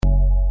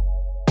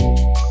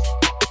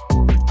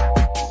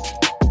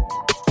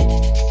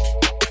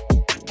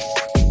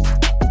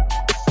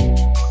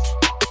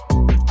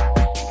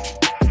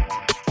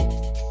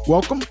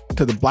Welcome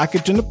to the Black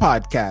Agenda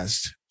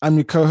Podcast. I'm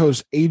your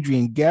co-host,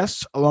 Adrian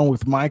Guest, along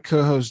with my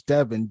co-host,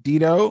 Devin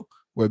Dito.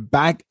 We're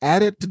back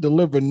at it to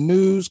deliver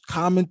news,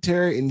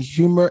 commentary, and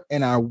humor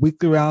in our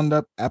weekly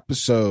roundup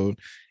episode.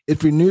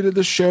 If you're new to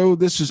the show,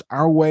 this is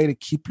our way to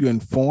keep you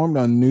informed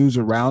on news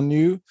around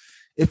you.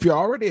 If you're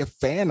already a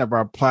fan of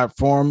our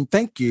platform,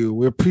 thank you.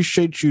 We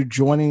appreciate you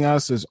joining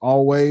us as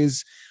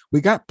always. We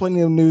got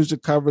plenty of news to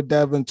cover,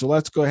 Devin, so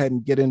let's go ahead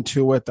and get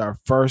into with our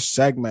first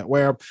segment,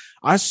 where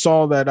I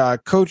saw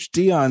that Coach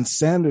Deion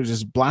Sanders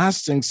is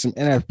blasting some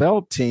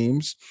NFL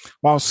teams,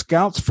 while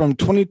scouts from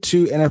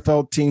 22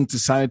 NFL teams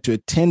decided to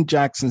attend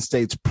Jackson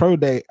State's Pro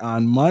Day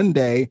on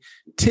Monday.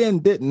 10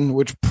 didn't,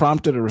 which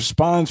prompted a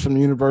response from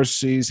the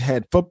university's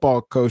head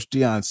football coach,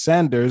 Deion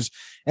Sanders.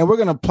 And we're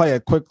going to play a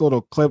quick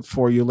little clip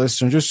for you,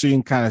 listeners, just so you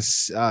can kind of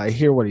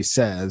hear what he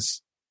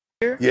says.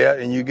 Yeah,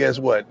 and you guess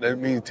what? That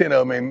means 10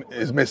 of them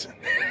is missing.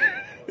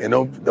 And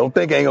don't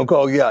think I ain't gonna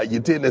call you out.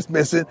 You're 10 that's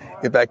missing.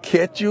 If I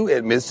catch you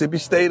at Mississippi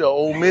State or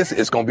Ole Miss,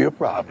 it's gonna be a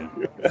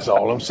problem. That's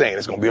all I'm saying.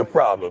 It's gonna be a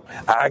problem.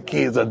 Our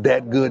kids are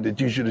that good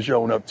that you should have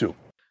shown up to.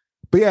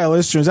 But yeah,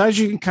 listeners, as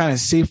you can kind of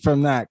see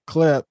from that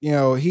clip,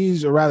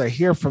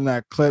 hear from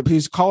that clip,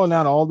 he's calling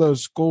out all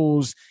those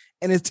schools.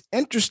 And it's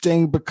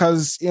interesting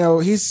because,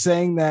 he's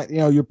saying that,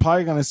 you're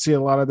probably going to see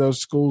a lot of those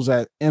schools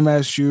at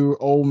MSU,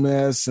 Ole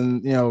Miss,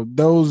 and,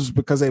 those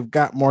because they've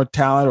got more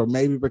talent, or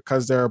maybe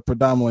because they're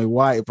predominantly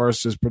white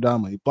versus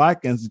predominantly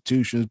black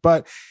institutions.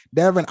 But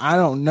Devin, I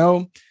don't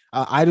know.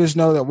 I just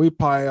know that we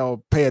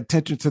probably pay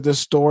attention to this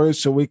story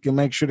so we can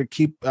make sure to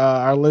keep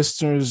our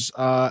listeners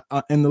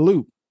in the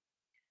loop.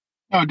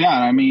 No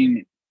doubt. I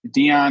mean,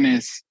 Deion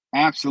is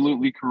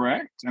absolutely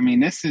correct. I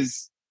mean, this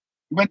is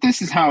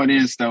how it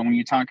is, though, when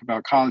you talk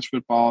about college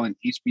football and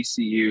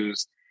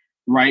HBCUs.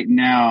 Right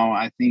now,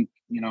 I think,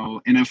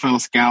 NFL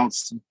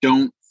scouts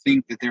don't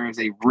think that there is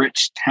a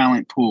rich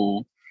talent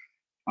pool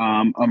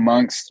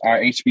amongst our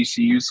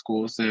HBCU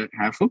schools that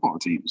have football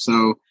teams.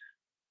 So,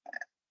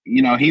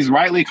 he's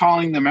rightly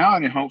calling them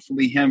out, and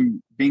hopefully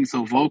him being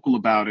so vocal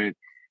about it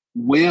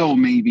will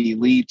maybe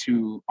lead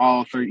to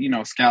all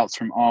scouts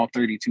from all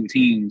 32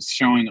 teams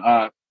showing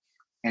up.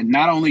 And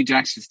not only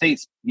Jackson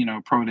State's,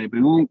 pro day,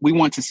 but we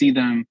want to see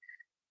them,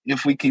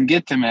 if we can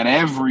get them at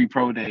every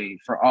pro day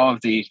for all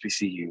of the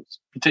HBCUs.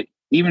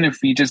 Even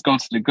if you just go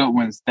to the good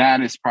ones,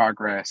 that is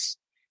progress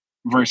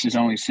versus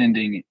only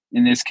sending,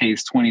 in this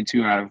case,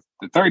 22 out of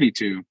the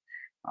 32.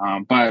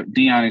 But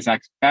Deion is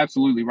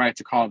absolutely right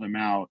to call them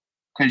out,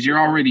 because you're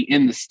already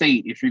in the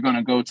state. If you're going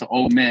to go to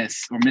Ole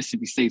Miss or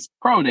Mississippi State's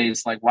pro day,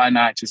 it's like, why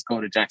not just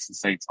go to Jackson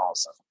State's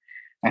also?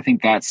 I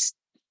think that's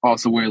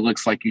also where it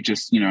looks like you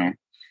just,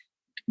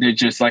 they're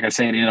just, like I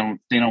say,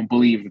 they don't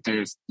believe that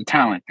there's the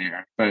talent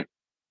there. But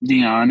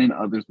Deion and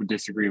others would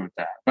disagree with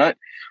that. But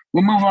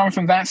we'll move on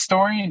from that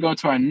story and go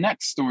to our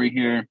next story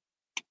here.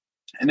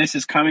 And this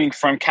is coming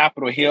from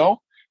Capitol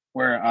Hill,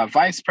 where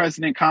Vice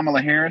President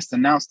Kamala Harris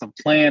announced a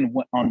plan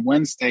on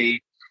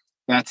Wednesday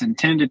that's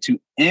intended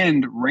to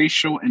end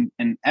racial and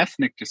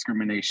ethnic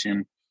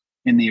discrimination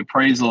in the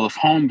appraisal of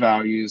home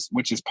values,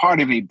 which is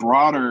part of a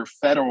broader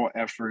federal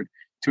effort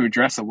to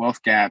address a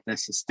wealth gap that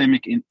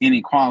systemic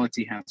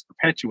inequality has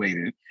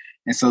perpetuated.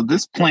 And so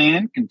this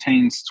plan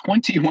contains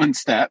 21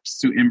 steps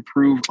to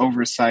improve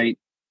oversight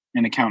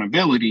and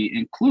accountability,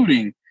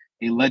 including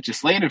a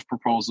legislative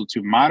proposal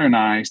to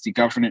modernize the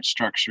governance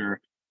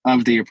structure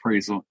of the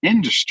appraisal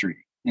industry.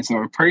 And so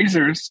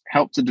appraisers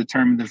help to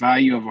determine the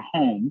value of a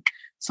home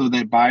so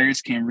that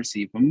buyers can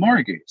receive a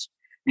mortgage.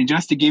 And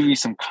just to give you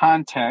some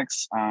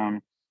context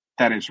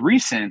that is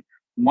recent,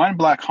 one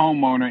Black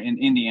homeowner in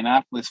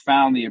Indianapolis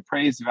found the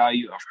appraised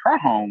value of her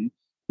home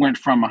went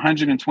from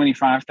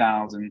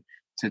 $125,000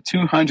 to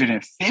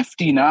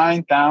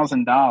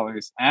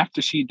 $259,000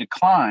 after she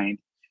declined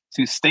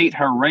to state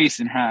her race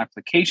in her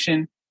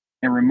application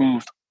and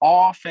removed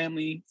all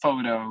family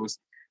photos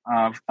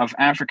of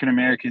African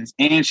Americans,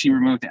 and she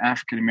removed the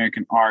African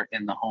American art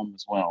in the home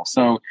as well.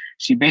 So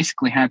she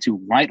basically had to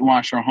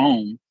whitewash her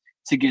home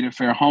to get a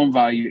fair home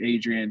value,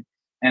 Adrian.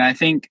 And I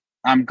think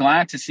I'm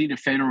glad to see the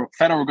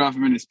federal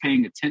government is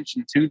paying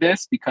attention to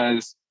this,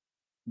 because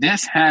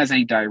this has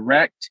a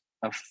direct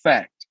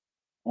effect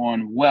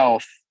on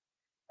wealth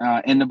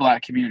in the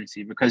Black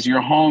community, because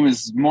your home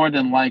is more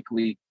than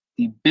likely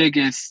the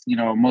biggest,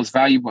 most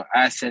valuable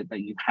asset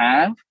that you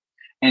have.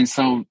 And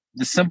so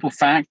the simple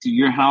fact that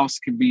your house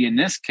could be, in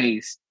this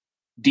case,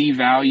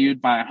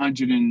 devalued by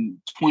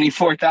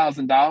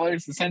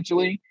 $124,000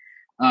 essentially,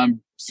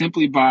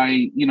 simply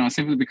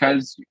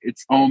because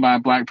it's owned by a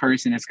Black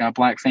person, it's got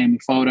Black family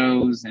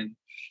photos and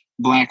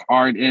Black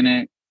art in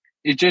it.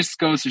 It just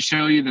goes to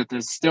show you that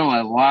there's still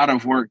a lot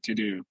of work to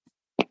do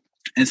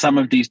in some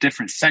of these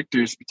different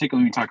sectors,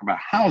 particularly when we talk about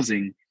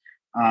housing.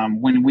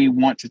 When we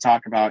want to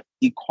talk about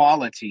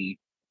equality,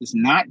 it's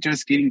not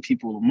just getting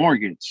people a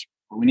mortgage,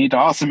 but we need to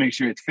also make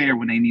sure it's fair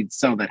when they need to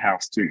sell that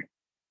house too.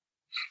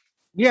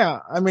 Yeah,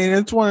 I mean,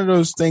 it's one of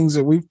those things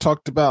that we've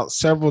talked about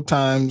several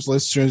times,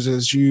 listeners,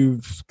 as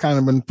you've kind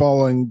of been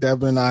following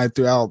Devin and I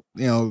throughout,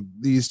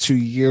 these 2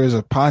 years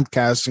of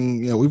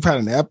podcasting. We've had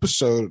an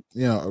episode,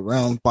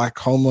 around Black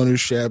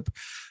homeownership,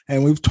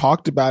 and we've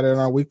talked about it in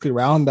our weekly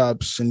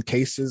roundups in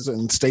cases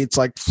in states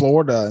like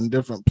Florida and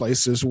different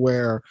places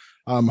where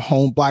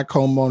Black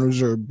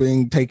homeowners are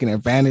being taken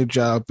advantage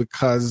of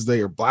because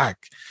they are Black.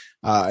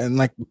 And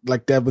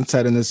like Devin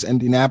said, in this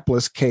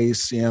Indianapolis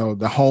case,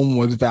 the home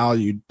was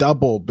valued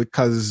double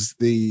because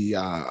the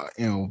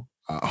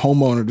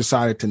homeowner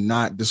decided to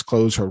not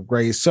disclose her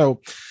race.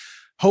 So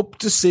hope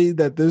to see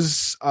that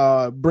this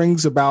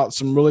brings about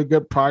some really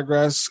good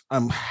progress.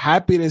 I'm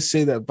happy to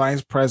see that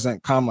Vice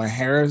President Kamala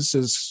Harris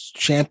is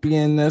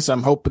championing this.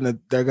 I'm hoping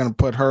that they're going to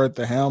put her at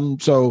the helm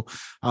so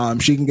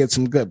she can get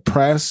some good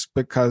press,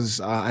 because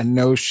I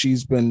know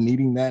she's been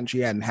needing that and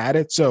she hadn't had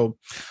it. So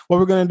what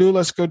we're going to do,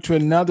 let's go to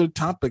another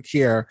topic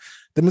here.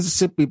 The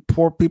Mississippi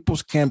Poor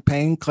People's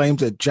Campaign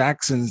claims that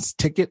Jackson's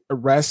Ticket,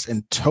 Arrest,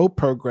 and Tow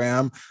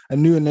program, a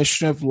new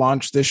initiative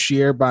launched this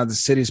year by the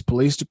city's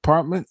police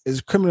department,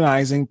 is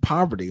criminalizing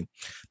poverty.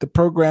 The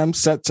program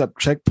sets up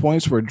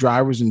checkpoints where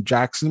drivers in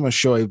Jackson must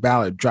show a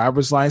valid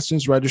driver's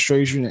license,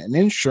 registration, and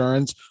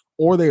insurance,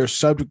 or they are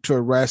subject to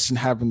arrest and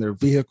having their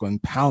vehicle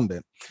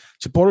impounded.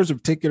 Supporters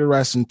of Ticket,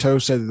 Arrest, and Tow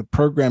said that the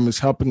program is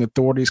helping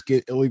authorities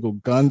get illegal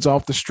guns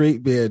off the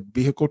street via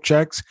vehicle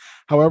checks.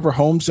 However,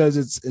 Holmes says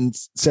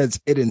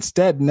it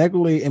instead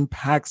negatively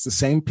impacts the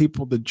same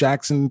people the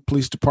Jackson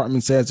Police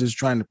Department says is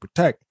trying to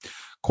protect.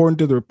 According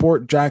to the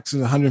report,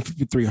 Jackson's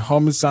 153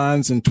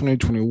 homicides in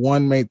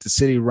 2021 made the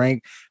city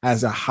rank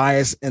as the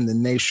highest in the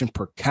nation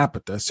per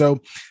capita.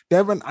 So,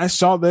 Devin, I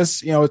saw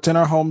this, it's in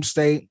our home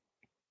state.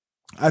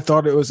 I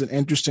thought it was an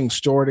interesting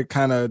story to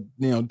kind of,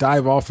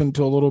 dive off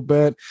into a little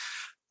bit.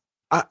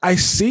 I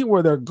see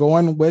where they're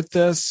going with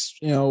this.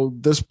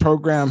 This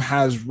program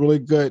has really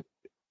good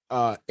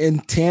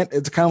intent.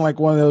 It's kind of like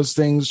one of those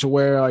things to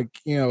where, like,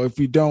 if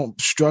you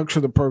don't structure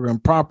the program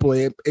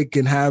properly, it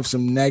can have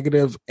some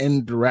negative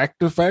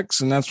indirect effects.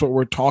 And that's what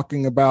we're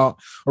talking about,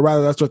 or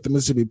rather that's what the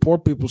Mississippi Poor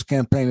People's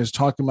Campaign is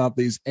talking about,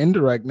 these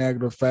indirect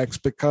negative effects,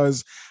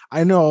 because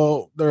I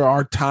know there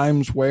are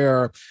times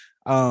where,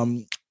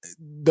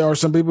 there are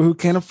some people who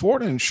can't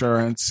afford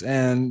insurance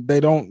and they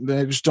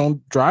just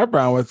don't drive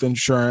around with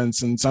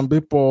insurance. And some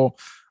people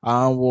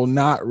will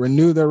not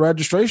renew their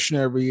registration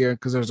every year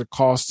because there's a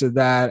cost to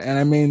that. And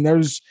I mean,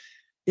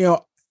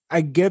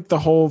 I get the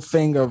whole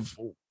thing of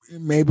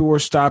maybe we're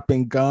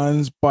stopping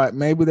guns, but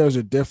maybe there's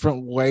a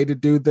different way to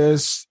do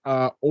this,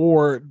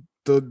 or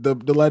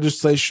the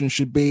legislation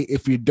should be,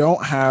 if you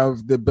don't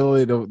have the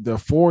ability to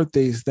afford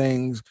these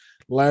things,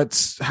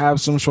 let's have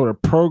some sort of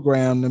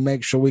program to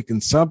make sure we can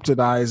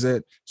subsidize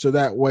it, so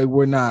that way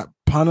we're not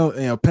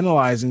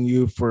penalizing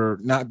you for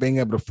not being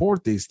able to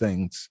afford these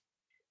things.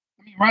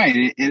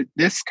 Right.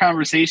 This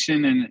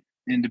conversation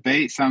and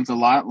debate sounds a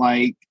lot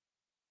like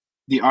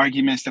the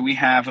arguments that we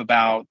have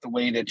about the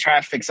way that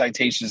traffic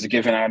citations are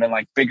given out in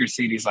like bigger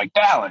cities like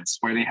Dallas,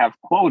 where they have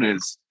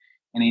quotas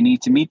and they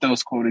need to meet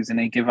those quotas, and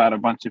they give out a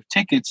bunch of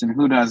tickets. And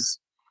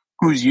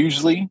who's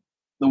usually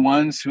the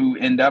ones who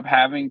end up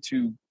having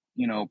to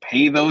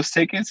pay those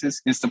tickets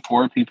is the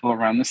poor people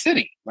around the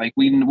city. Like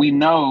we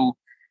know,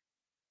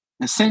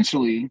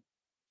 essentially,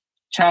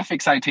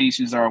 traffic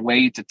citations are a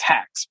way to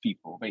tax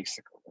people,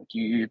 basically. Like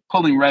you're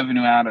pulling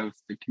revenue out of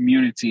the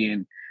community.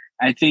 And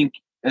I think,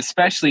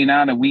 especially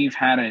now that we've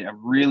had a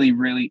really,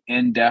 really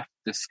in-depth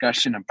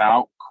discussion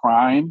about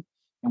crime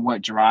and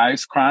what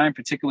drives crime,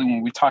 particularly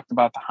when we talked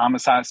about the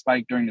homicide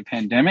spike during the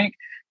pandemic,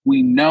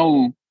 we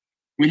know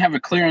we have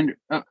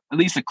at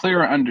least a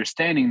clearer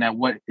understanding that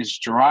what is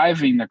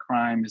driving the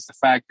crime is the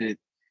fact that,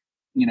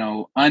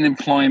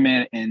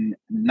 unemployment and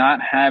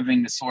not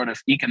having the sort of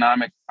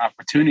economic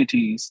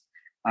opportunities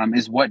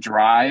is what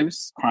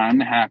drives crime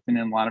to happen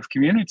in a lot of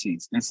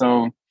communities. And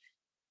so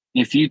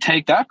if you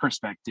take that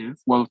perspective,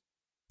 well,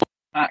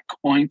 we're not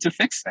going to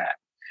fix that.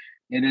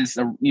 It is,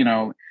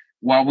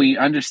 while we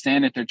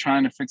understand that they're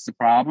trying to fix the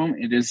problem,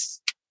 it is,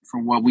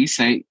 from what we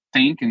think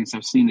and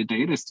have seen the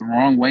data, it's the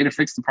wrong way to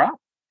fix the problem.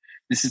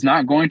 This is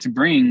not going to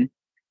bring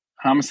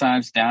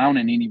homicides down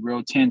in any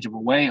real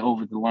tangible way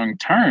over the long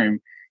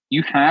term.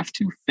 You have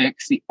to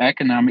fix the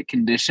economic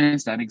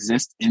conditions that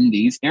exist in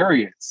these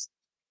areas.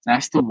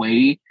 That's the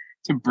way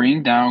to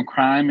bring down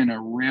crime in a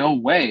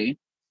real way.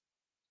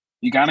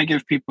 You got to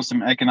give people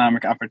some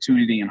economic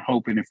opportunity and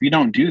hope. And if you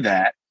don't do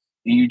that,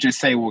 and you just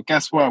say, well,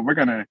 guess what? We're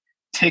going to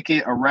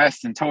ticket,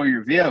 arrest, and tow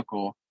your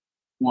vehicle.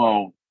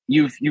 Well,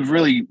 you've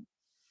really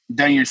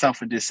done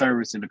yourself a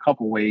disservice in a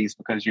couple ways,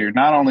 because you're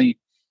not only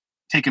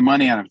taking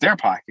money out of their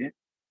pocket.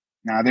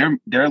 Now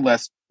they're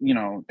less,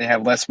 they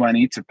have less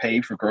money to pay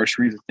for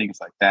groceries and things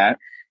like that.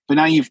 But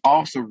now you've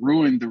also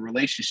ruined the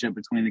relationship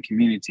between the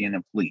community and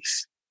the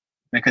police,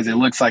 because it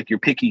looks like you're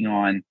picking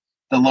on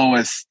the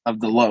lowest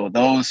of the low.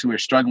 Those who are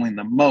struggling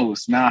the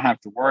most now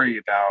have to worry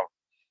about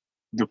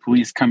the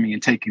police coming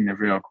and taking their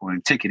vehicle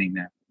and ticketing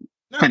them.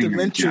 Not to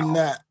mention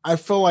that I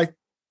feel like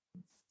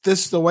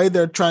the way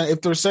they're trying, if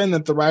they're saying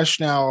that the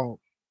rationale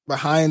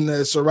behind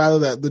this, or rather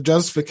that the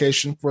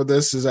justification for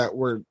this is that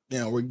we're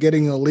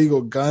getting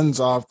illegal guns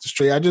off the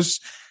street. I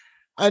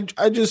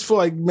just feel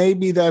like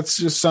maybe that's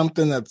just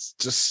something that's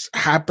just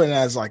happened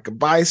as like a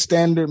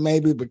bystander,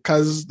 maybe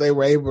because they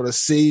were able to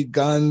see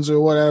guns or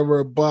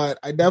whatever. But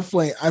I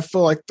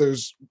feel like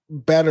there's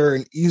better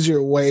and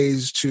easier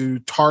ways to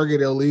target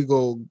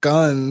illegal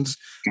guns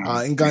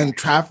and gun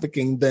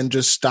trafficking than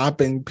just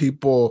stopping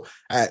people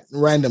at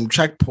random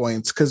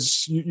checkpoints.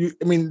 Because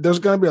there's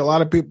going to be a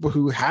lot of people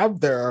who have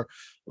their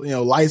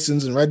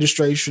license and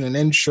registration and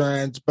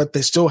insurance, but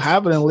they still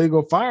have an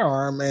illegal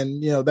firearm.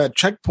 And, that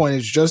checkpoint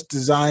is just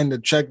designed to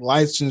check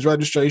license,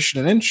 registration,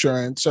 and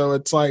insurance. So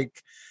it's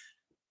like,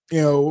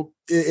 like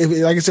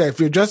I said, if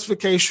your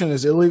justification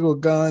is illegal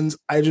guns,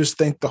 I just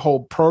think the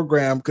whole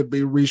program could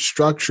be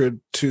restructured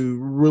to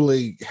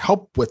really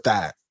help with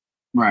that.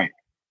 Right.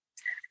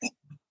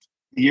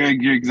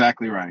 You're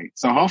exactly right.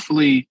 So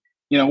hopefully,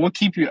 we'll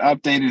keep you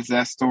updated as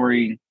that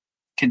story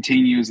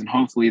continues, and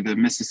hopefully the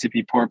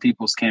Mississippi Poor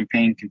People's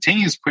Campaign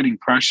continues putting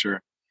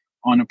pressure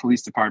on the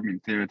police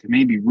department there to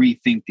maybe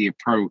rethink the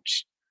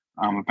approach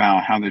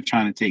about how they're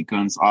trying to take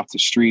guns off the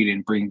street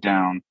and bring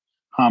down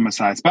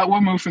homicides. But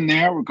we'll move from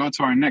there. We'll go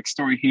to our next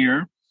story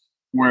here,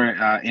 where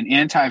an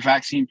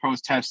anti-vaccine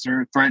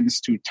protester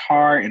threatens to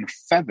tar and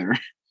feather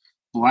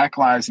Black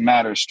Lives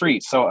Matter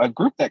street. So a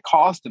group that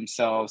calls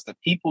themselves the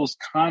People's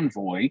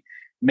Convoy,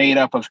 made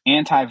up of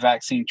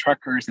anti-vaccine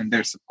truckers and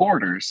their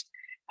supporters,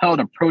 held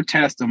a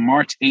protest on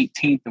March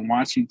 18th in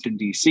Washington,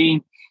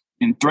 D.C.,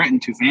 and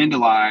threatened to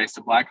vandalize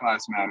the Black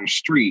Lives Matter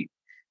street.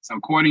 So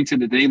according to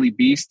the Daily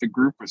Beast, the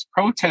group was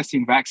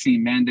protesting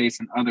vaccine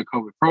mandates and other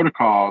COVID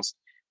protocols,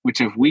 which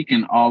have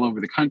weakened all over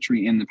the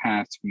country in the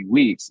past few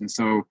weeks. And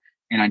so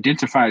an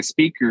identified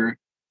speaker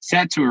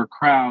said to her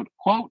crowd,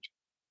 quote,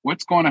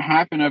 "What's going to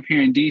happen up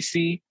here in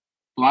D.C.,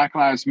 Black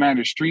Lives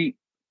Matter street,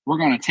 we're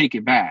going to take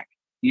it back."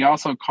 He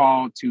also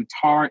called to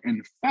tar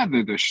and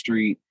feather the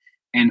street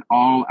and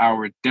all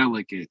our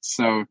delegates.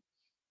 So,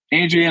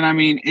 Adrian,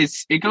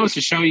 it goes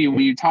to show you,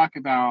 when you talk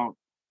about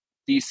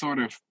these sort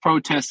of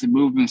protests and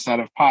movements that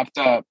have popped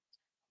up,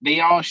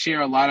 they all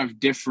share a lot of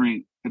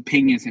different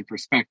opinions and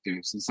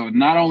perspectives. And so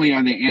not only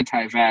are they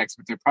anti-vax,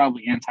 but they're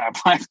probably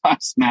anti-Black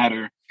Lives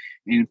Matter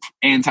and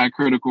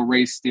anti-critical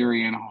race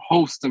theory and a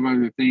host of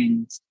other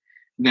things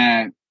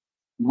that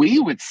we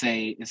would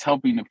say is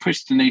helping to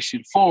push the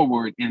nation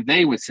forward, and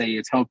they would say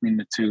it's helping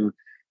to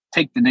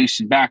take the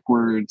nation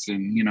backwards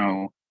and,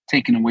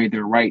 taking away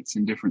their rights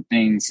and different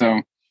things.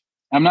 So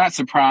I'm not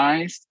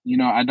surprised.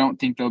 I don't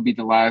think they'll be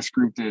the last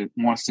group that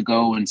wants to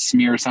go and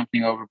smear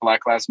something over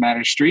Black Lives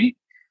Matter street.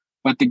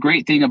 But the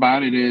great thing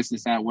about it is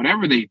that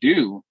whatever they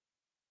do,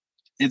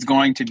 it's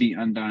going to be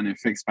undone and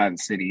fixed by the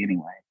city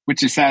anyway,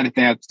 which is sad that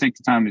they have to take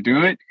the time to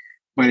do it.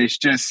 But it's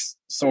just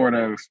sort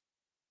of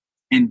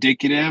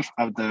indicative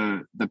of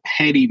the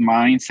petty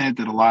mindset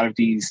that a lot of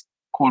these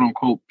quote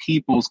unquote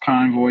people's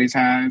convoys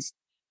has.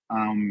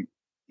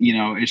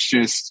 It's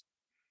just,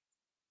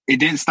 it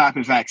didn't stop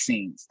at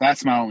vaccines.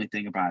 That's my only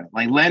thing about it.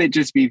 Like, let it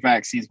just be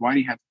vaccines. Why do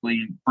you have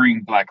to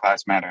bring Black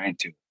Lives Matter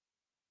into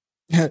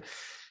it?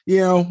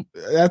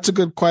 That's a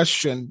good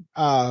question.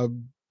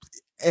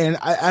 And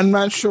I'm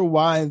not sure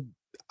why,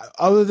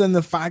 other than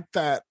the fact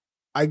that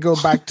I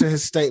go back to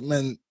his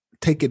statement,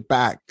 take it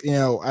back.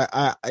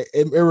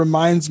 It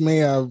reminds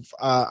me of,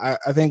 I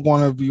think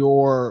one of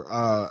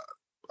your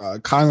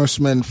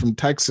congressmen from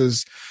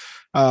Texas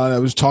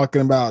that was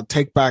talking about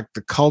take back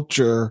the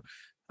culture.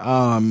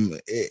 I'm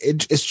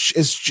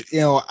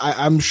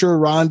sure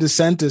Ron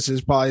DeSantis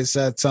has probably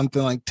said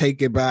something like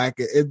take it back.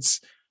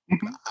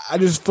 I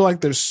just feel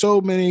like there's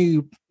so many,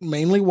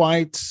 mainly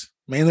whites,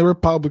 mainly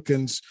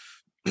Republicans,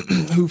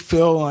 who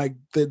feel like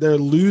they're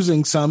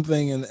losing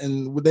something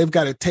and they've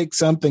got to take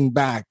something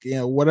back,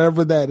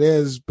 whatever that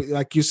is. But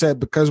like you said,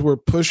 because we're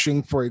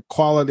pushing for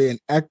equality and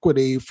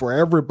equity for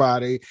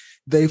everybody,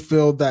 they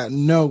feel that,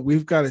 no,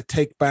 we've got to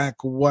take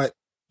back what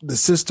the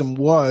system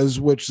was,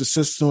 which the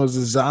system was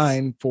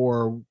designed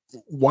for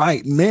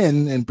white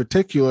men in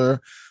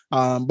particular.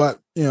 But,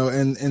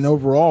 an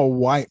overall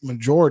white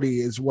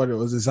majority is what it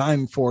was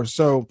designed for.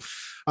 So,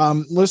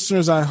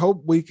 listeners, I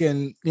hope we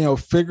can,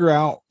 figure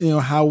out,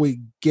 how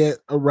we get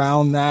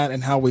around that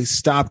and how we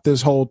stop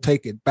this whole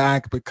take it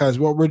back, because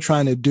what we're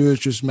trying to do is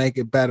just make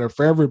it better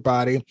for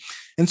everybody.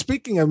 And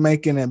speaking of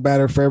making it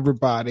better for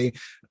everybody,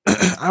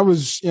 I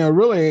was,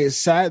 really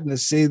saddened to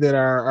see that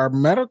our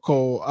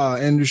medical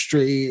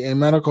industry and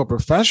medical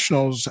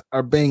professionals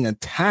are being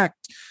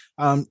attacked,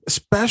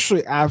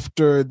 especially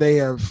after they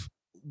have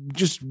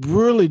just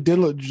really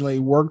diligently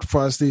worked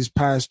for us these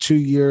past 2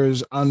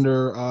 years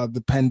under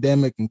the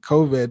pandemic and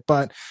COVID.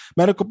 But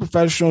medical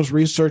professionals,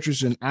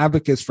 researchers, and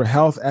advocates for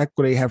health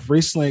equity have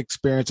recently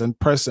experienced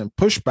unprecedented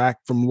pushback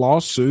from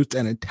lawsuits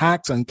and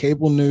attacks on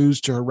cable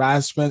news to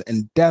harassment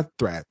and death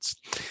threats.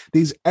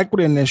 These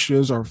equity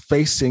initiatives are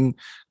facing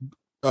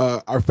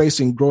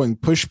growing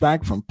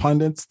pushback from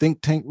pundits,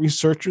 think tank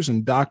researchers,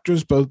 and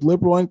doctors, both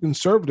liberal and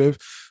conservative,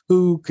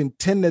 who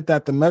contended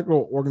that the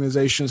medical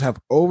organizations have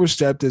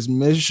overstepped its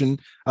mission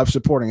of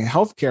supporting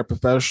healthcare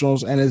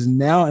professionals and is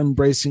now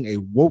embracing a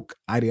woke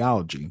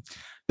ideology.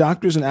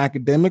 Doctors and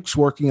academics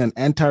working on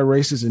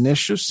anti-racist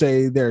initiatives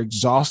say they're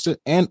exhausted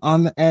and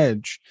on the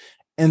edge.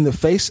 In the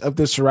face of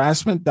this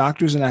harassment,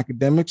 doctors and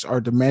academics are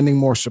demanding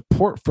more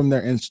support from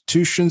their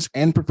institutions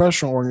and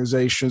professional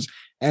organizations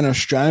and are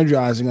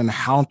strategizing on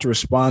how to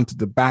respond to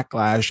the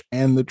backlash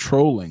and the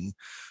trolling.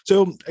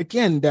 So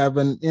again,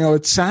 Devin,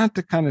 it's sad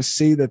to kind of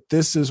see that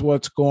this is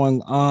what's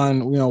going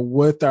on,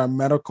 with our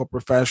medical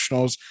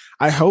professionals.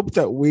 I hope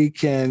that we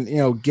can,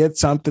 get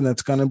something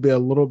that's going to be a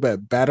little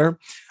bit better.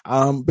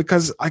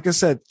 Because like I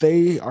said,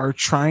 they are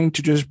trying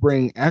to just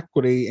bring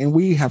equity, and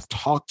we have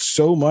talked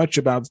so much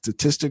about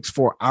statistics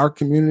for our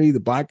community, the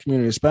Black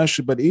community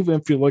especially, but even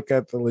if you look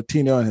at the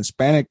Latino and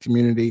Hispanic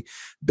community,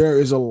 there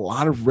is a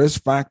lot of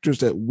risk factors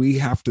that we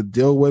have to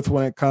deal with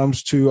when it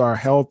comes to our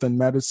health and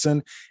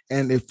medicine.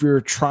 And if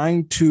you're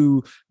trying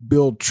to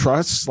build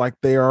trust like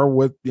they are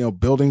with,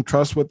 building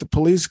trust with the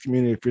police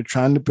community, if you're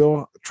trying to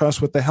build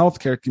trust with the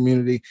healthcare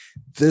community,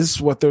 this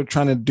is what they're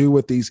trying to do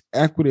with these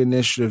equity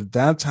initiatives.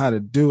 That's how to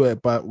do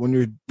it. But when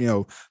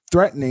you're,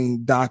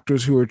 threatening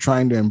doctors who are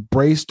trying to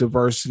embrace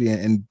diversity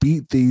and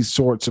beat these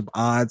sorts of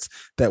odds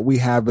that we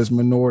have as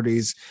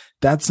minorities,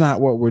 that's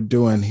not what we're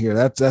doing here.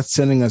 That's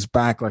sending us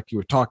back, like you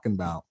were talking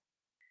about.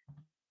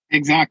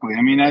 Exactly.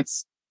 I mean,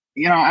 that's,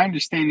 I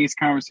understand these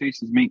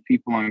conversations make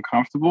people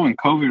uncomfortable, and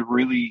COVID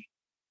really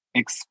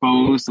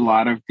exposed a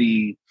lot of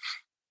the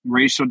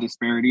racial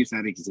disparities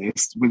that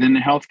exist within the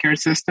healthcare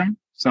system.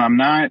 So I'm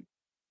not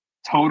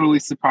totally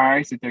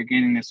surprised that they're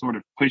getting this sort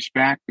of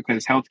pushback,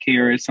 because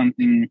healthcare is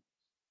something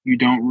you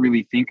don't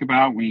really think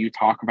about when you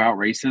talk about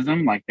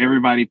racism. Like,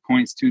 everybody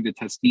points to the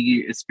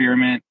Tuskegee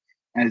experiment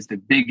as the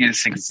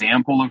biggest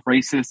example of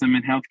racism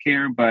in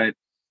healthcare, but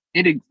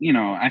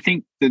I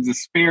think the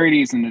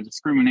disparities and the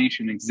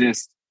discrimination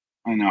exist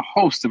in a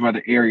host of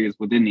other areas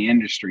within the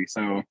industry.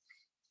 So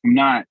I'm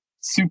not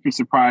super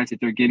surprised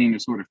that they're getting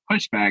this sort of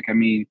pushback. I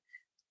mean,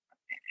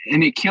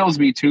 and it kills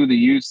me too, the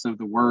use of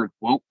the word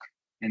woke.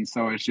 And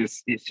so it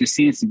just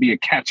seems to be a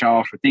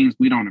catch-all for things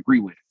we don't agree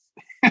with.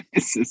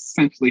 It's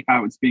essentially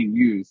how it's being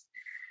used.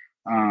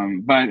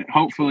 But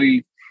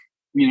hopefully,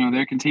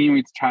 they're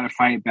continuing to try to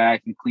fight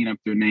back and clean up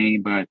their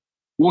name. But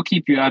we'll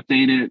keep you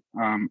updated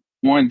on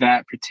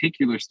that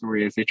particular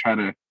story as they try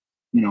to,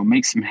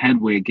 make some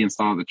headway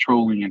against all the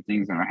trolling and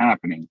things that are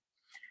happening.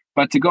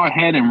 But to go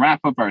ahead and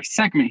wrap up our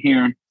segment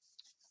here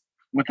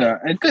with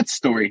a good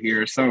story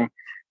here. So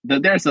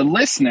there's a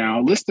list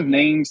of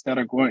names that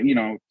are going,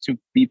 to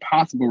be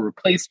possible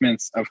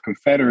replacements of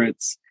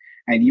Confederates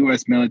at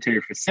U.S. military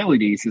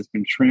facilities has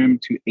been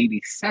trimmed to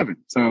 87.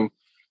 So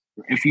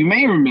if you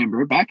may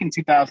remember, back in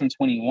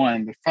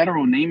 2021, the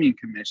Federal Naming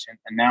Commission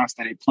announced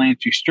that it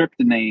planned to strip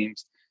the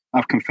names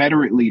of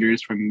Confederate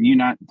leaders from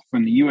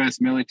the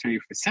U.S. military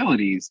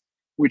facilities,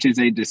 which is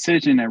a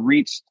decision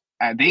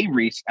that they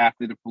reached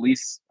after the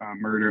police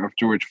murder of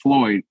George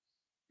Floyd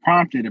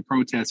prompted a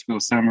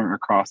protest-filled summer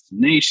across the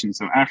nation.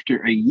 So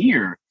after a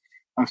year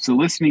of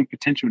soliciting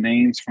potential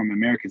names from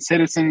American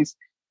citizens,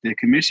 the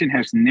commission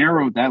has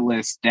narrowed that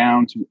list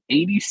down to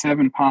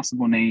 87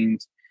 possible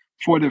names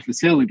for the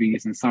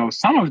facilities. And so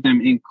some of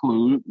them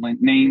include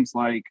names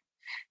like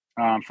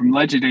from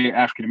legendary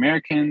African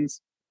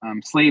Americans,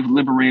 slave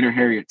liberator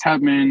Harriet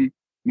Tubman,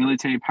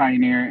 military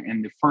pioneer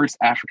and the first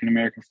African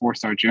American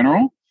four-star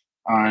general,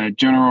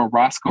 General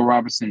Roscoe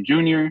Robinson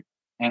Jr.,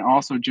 and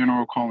also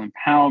General Colin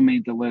Powell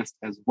made the list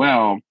as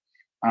well.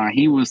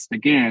 He was,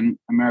 again,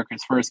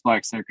 America's first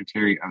Black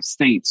Secretary of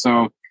State.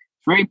 So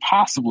very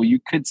possible you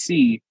could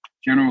see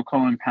General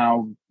Colin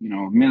Powell,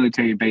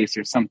 military base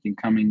or something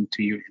coming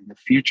to you in the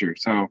future.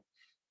 So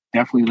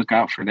definitely look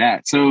out for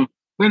that. So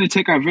we're going to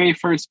take our very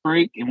first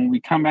break. And when we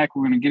come back,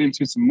 we're going to get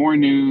into some more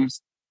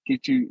news,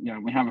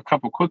 we have a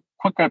couple quick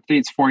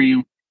updates for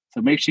you.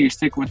 So make sure you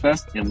stick with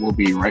us and we'll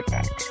be right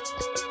back.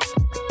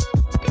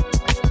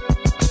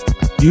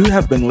 You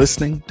have been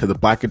listening to the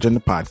Black Agenda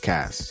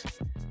Podcast.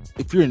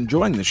 If you're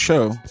enjoying the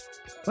show,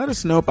 let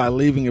us know by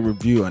leaving a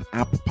review on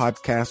Apple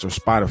Podcasts or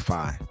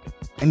Spotify,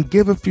 and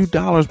give a few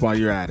dollars while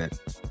you're at it.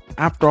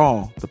 After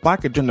all, the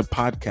Black Agenda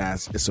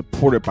Podcast is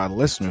supported by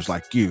listeners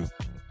like you.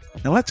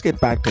 Now let's get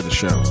back to the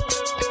show.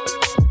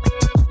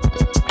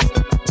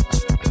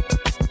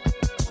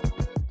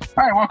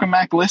 All right, welcome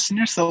back,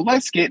 listeners. So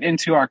let's get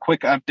into our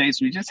quick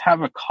updates. We just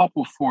have a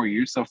couple for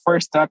you. So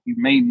first up, you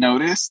may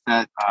notice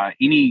that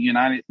any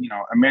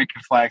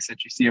American flags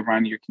that you see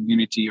around your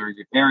community or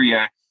your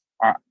area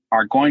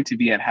are going to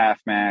be at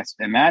half-mast.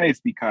 And that is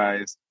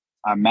because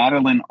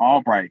Madeleine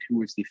Albright, who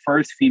was the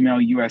first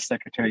female U.S.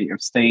 Secretary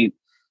of State,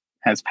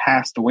 has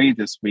passed away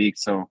this week.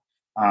 So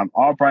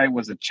Albright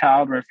was a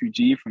child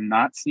refugee from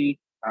Nazi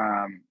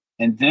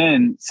and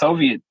then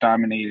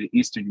Soviet-dominated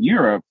Eastern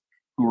Europe,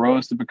 who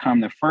rose to become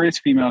the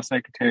first female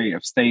Secretary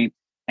of State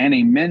and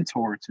a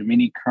mentor to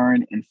many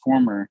current and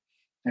former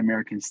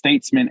American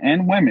statesmen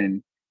and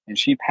women. And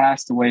she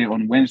passed away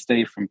on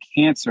Wednesday from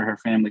cancer, her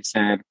family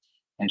said.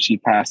 and she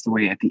passed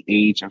away at the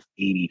age of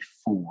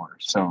 84.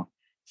 So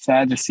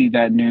sad to see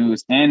that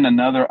news. And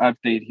another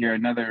update here,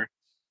 another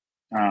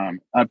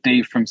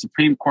update from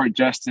Supreme Court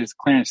Justice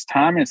Clarence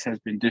Thomas has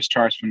been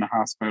discharged from the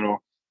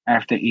hospital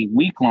after a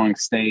week-long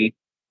stay.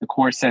 The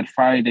court said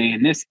Friday,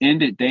 and this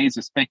ended days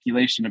of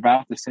speculation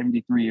about the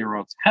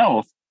 73-year-old's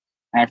health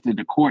after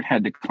the court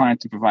had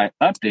declined to provide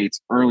updates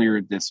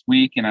earlier this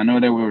week. And I know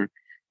there were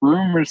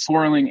rumors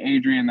swirling,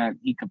 Adrian, that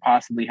he could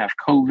possibly have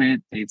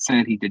COVID. They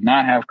said he did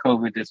not have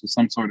COVID. This was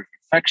some sort of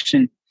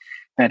infection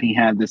that he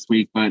had this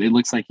week, but it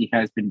looks like he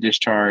has been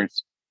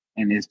discharged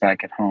and is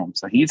back at home.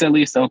 So he's at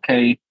least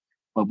okay,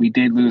 but we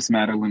did lose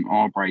Madeleine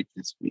Albright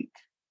this week.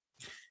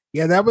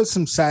 Yeah, that was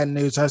some sad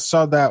news. I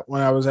saw that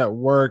when I was at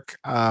work,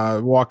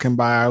 walking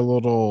by our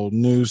little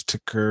news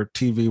ticker,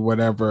 TV,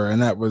 whatever,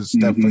 and that was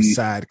definitely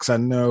sad because I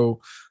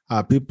know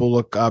people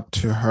look up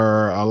to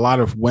her. A lot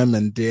of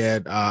women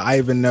did. I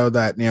even know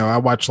that, I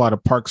watch a lot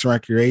of Parks and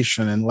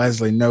Recreation, and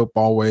Leslie Knope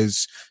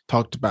always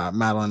talked about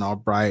Madeleine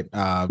Albright.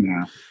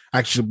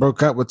 Actually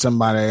broke up with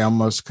somebody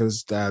almost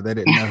because they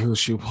didn't know who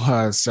she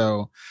was.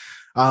 So,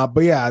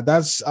 but yeah,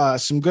 that's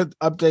some good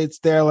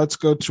updates there. Let's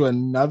go to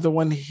another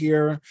one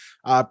here.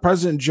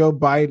 President Joe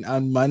Biden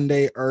on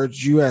Monday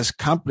urged U.S.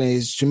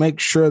 companies to make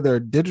sure their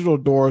digital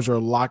doors are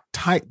locked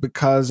tight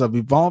because of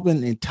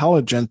evolving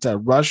intelligence that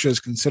Russia is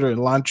considering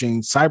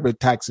launching cyber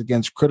attacks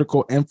against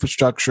critical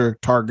infrastructure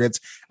targets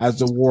as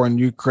the war in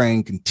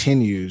Ukraine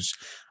continues.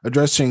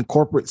 Addressing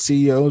corporate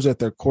CEOs at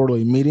their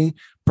quarterly meeting,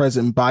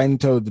 President Biden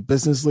told the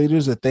business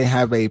leaders that they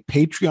have a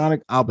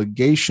patriotic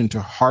obligation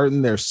to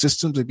harden their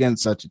systems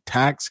against such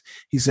attacks.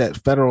 He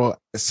said federal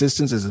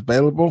assistance is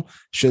available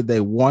should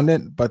they want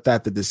it, but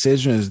that the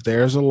decision is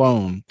theirs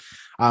alone.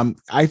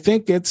 I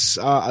think it's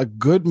a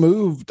good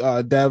move,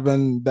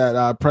 Devin,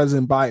 that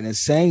President Biden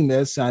is saying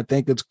this. And I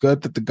think it's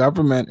good that the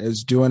government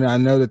is doing it. I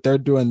know that they're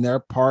doing their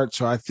part.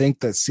 So I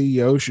think that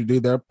CEOs should do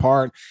their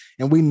part.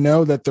 And we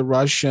know that the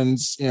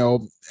Russians,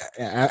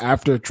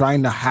 after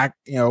trying to hack,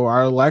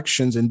 our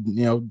elections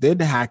and, did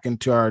hack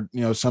into our,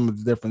 some of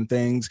the different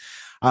things.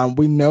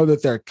 We know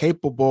that they're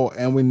capable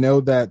and we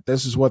know that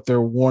this is what they're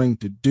wanting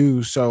to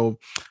do. So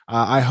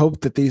I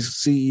hope that these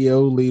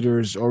CEO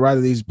leaders, or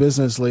rather these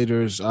business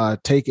leaders,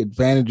 take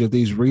advantage of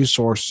these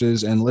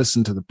resources and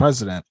listen to the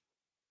president.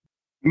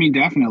 I mean,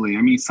 definitely.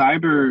 I mean,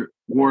 cyber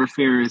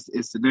warfare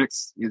is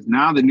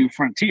now the new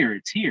frontier.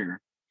 It's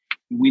here.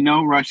 We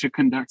know Russia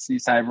conducts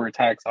these cyber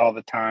attacks all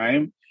the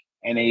time,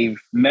 and they've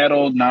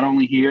meddled not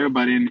only here,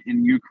 but in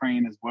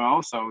Ukraine as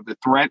well. So the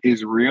threat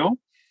is real.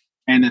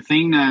 And the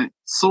thing that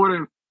sort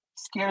of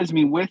scares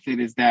me with it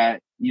is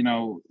that,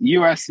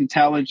 U.S.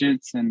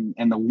 intelligence and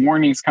the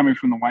warnings coming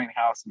from the White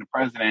House and the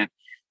president,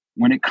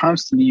 when it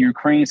comes to the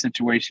Ukraine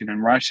situation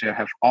and Russia,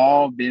 have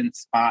all been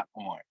spot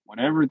on.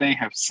 Whatever they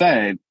have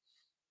said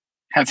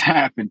has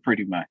happened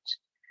pretty much.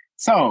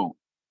 So,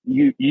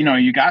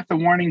 you got the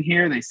warning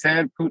here. They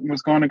said Putin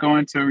was going to go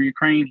into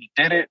Ukraine. He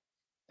did it.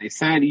 They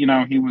said, he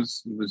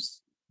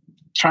was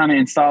trying to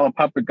install a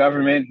puppet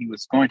government. He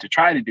was going to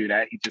try to do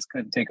that. He just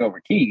couldn't take over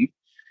Kyiv.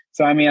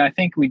 So, I mean, I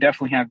think we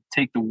definitely have to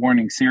take the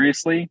warning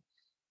seriously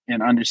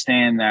and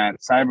understand that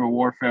cyber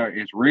warfare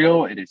is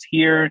real. It is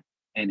here,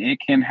 and it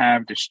can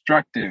have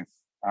destructive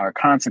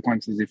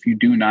consequences if you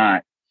do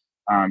not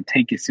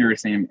take it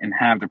seriously and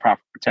have the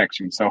proper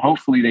protection. So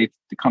hopefully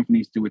the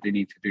companies do what they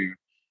need to do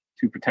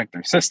to protect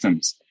their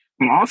systems.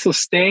 But also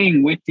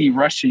staying with the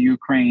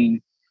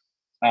Russia-Ukraine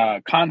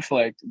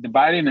conflict, the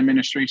Biden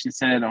administration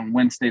said on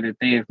Wednesday that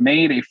they have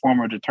made a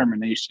formal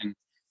determination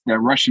that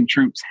Russian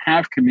troops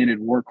have committed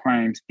war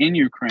crimes in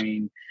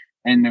Ukraine.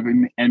 And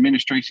the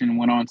administration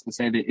went on to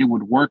say that it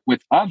would work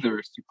with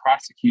others to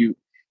prosecute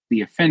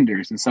the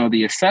offenders. And so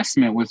the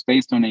assessment was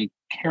based on a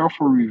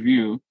careful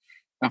review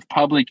of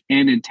public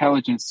and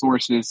intelligence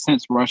sources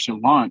since Russia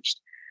launched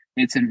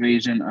its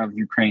invasion of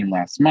Ukraine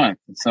last month.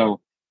 And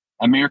so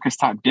America's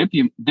top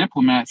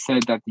diplomat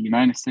said that the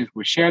United States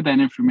would share that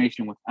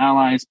information with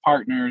allies,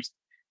 partners,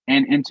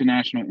 and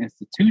international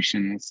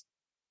institutions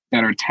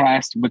that are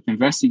tasked with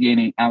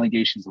investigating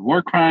allegations of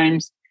war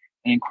crimes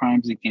and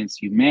crimes against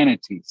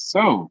humanity.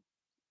 So,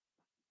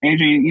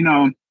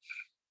 Adrian,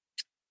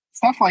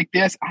 stuff like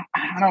this,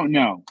 I don't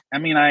know. I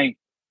mean, I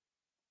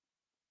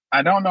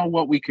don't know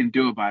what we can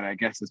do about it, I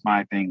guess is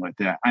my thing with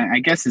that. I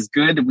guess it's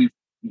good that we've,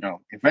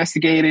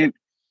 investigated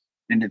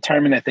and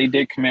determined that they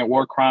did commit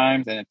war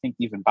crimes. And I think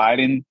even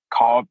Biden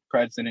called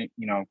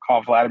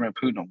Vladimir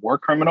Putin a war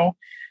criminal.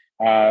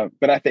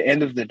 But at the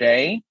end of the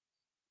day,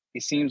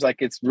 it seems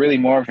like it's really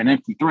more of an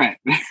empty threat.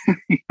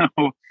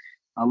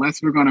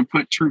 Unless we're going to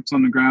put troops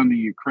on the ground in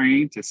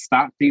Ukraine to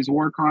stop these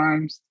war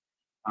crimes,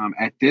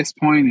 at this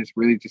point, it's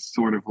really just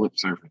sort of lip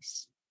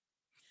service.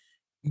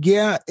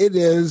 Yeah, it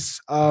is.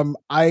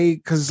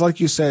 Because like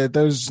you said,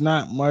 there's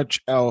not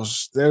much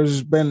else. I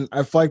feel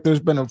like there's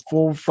been a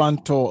full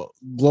frontal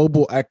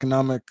global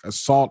economic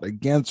assault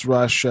against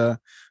Russia.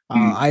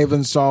 I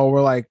even saw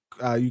where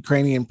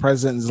Ukrainian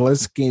President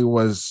Zelensky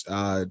was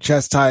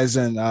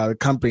chastising the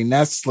company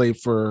Nestle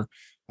for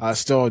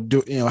still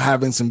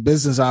having some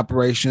business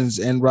operations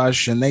in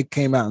Russia, and they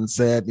came out and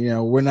said,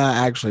 we're not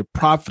actually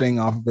profiting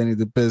off of any of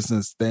the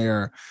business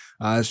there.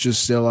 It's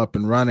just still up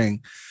and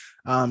running.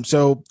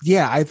 So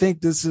yeah, I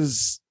think this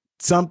is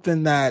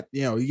something that,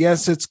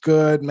 yes, it's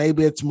good.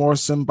 Maybe it's more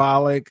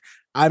symbolic.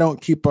 I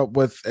don't keep up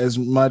with as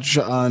much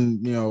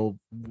on,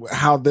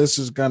 how this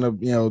is going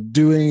to,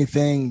 do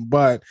anything,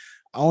 but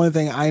only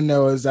thing I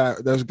know is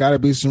that there's got to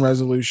be some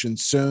resolution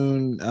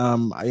soon.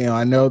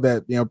 I know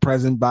that,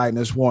 President Biden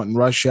is wanting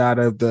Russia out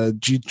of the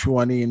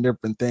G20 and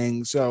different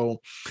things.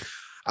 So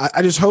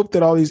I just hope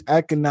that all these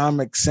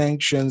economic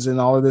sanctions and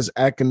all of this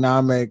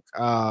economic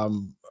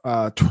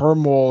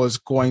turmoil is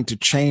going to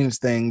change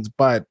things,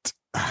 but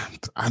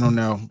I don't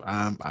know.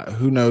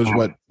 Who knows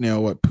what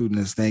Putin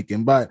is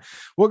thinking, but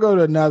we'll go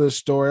to another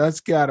story.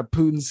 Let's get out of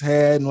Putin's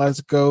head and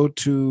let's go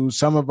to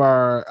some of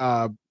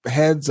our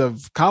heads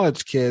of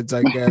college kids,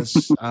 I guess.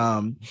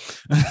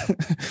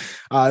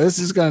 This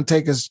is going to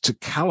take us to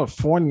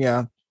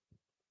California.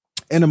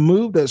 In a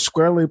move that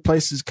squarely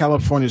places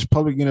California's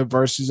public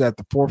universities at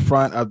the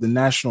forefront of the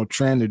national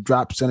trend to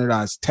drop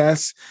standardized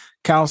tests,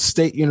 Cal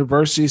State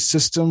University's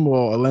system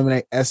will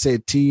eliminate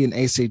SAT and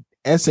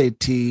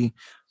SAT.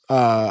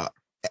 Cal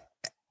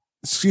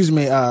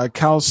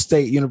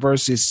State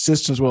University's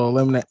systems will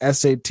eliminate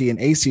SAT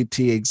and ACT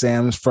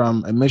exams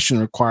from admission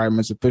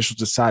requirements, officials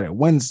decided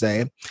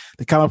Wednesday.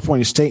 The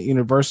California State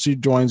University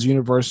joins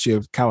University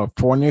of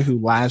California,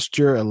 who last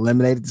year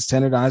eliminated the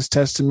standardized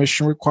test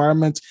admission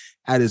requirements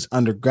at its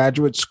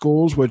undergraduate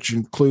schools, which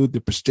include the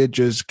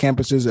prestigious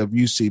campuses of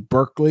UC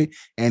Berkeley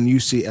and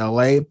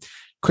UCLA.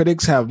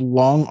 Critics have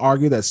long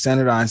argued that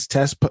standardized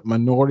tests put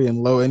minority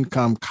and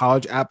low-income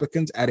college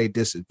applicants at a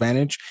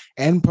disadvantage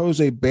and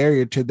pose a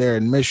barrier to their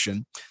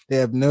admission. They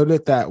have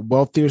noted that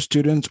wealthier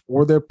students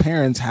or their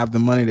parents have the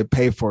money to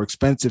pay for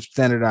expensive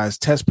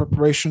standardized test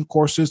preparation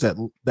courses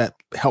that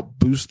help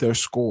boost their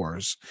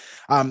scores.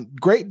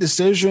 Great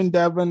decision,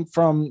 Devin,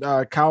 from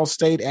Cal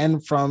State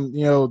and from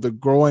the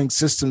growing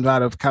systems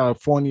out of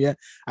California.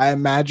 I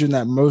imagine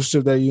that most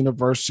of their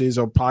universities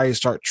will probably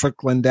start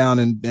trickling down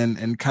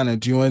and kind of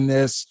doing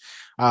this.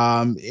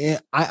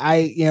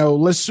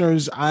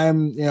 Listeners,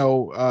 I'm,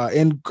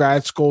 in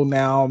grad school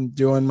now. I'm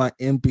doing my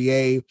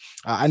MBA.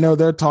 I know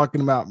they're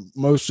talking about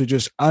mostly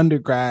just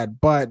undergrad,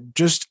 but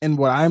just in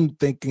what I'm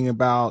thinking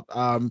about,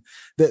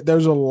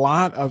 there's a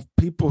lot of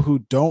people who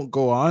don't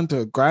go on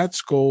to grad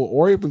school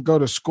or even go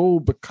to school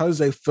because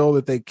they feel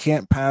that they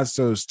can't pass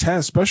those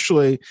tests,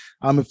 especially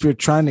if you're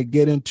trying to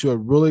get into a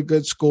really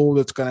good school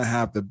that's going to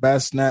have the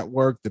best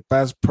network, the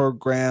best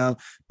program,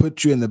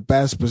 put you in the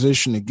best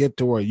position to get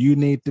to where you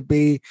need to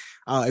be.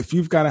 If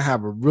you've got to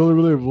have a really,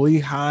 really, really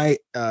high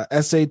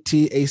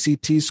SAT,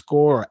 ACT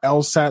score or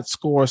LSAT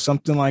score or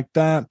something like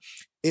that,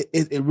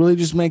 it really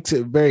just makes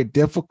it very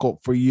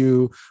difficult for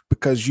you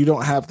because you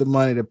don't have the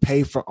money to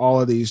pay for all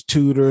of these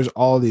tutors,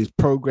 all of these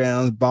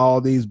programs, buy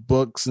all these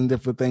books and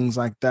different things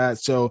like that.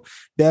 So,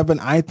 Devin,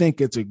 I think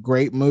it's a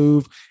great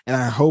move, and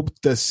I hope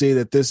to see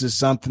that this is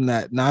something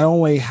that not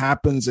only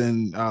happens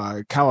in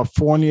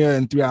California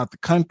and throughout the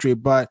country,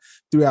 but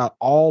throughout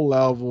all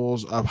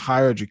levels of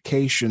higher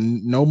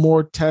education. No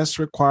more test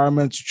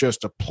requirements,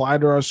 just apply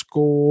to our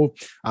school.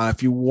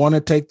 If you want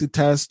to take the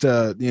test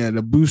to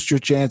boost your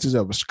chances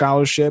of a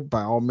scholarship,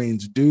 by all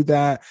means do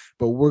that.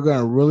 But we're going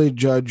to really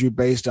judge you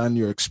based on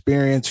your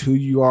experience, who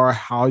you are,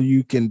 how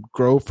you can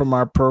grow from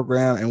our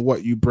program, and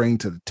what you bring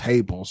to the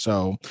table.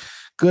 So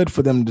good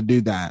for them to do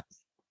that.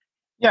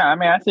 Yeah, I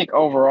mean, I think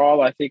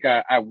overall,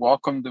 I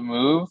welcome the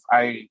move.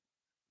 I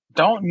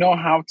don't know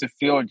how to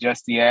feel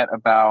just yet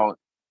about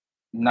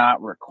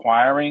not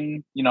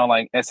requiring,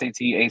 like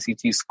SAT,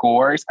 ACT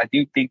scores. I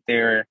do think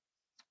there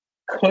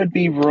could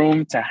be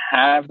room to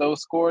have those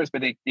scores,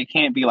 but they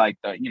can't be like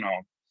the,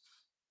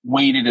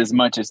 weighted as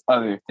much as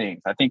other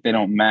things. I think they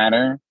don't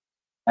matter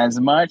as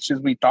much as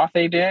we thought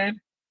they did,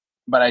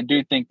 but I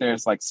do think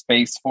there's like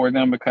space for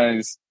them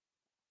because,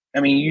 I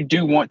mean, you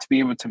do want to be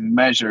able to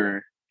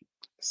measure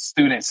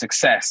student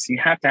success. You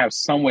have to have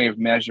some way of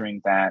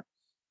measuring that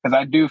because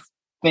I do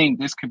think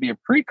this could be a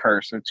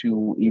precursor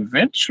to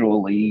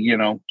eventually,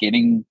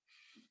 getting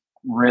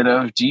rid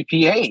of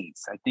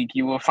GPAs. I think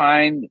you will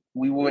find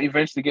we will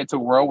eventually get to a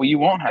world where you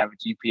won't have a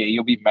GPA.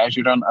 You'll be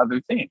measured on other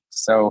things.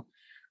 So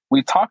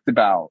we talked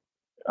about,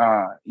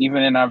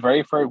 even in our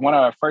one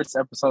of our first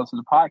episodes of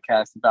the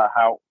podcast, about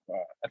how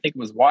I think it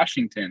was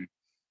Washington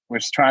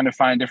was trying to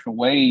find different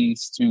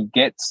ways to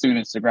get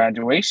students to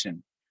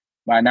graduation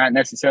by not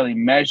necessarily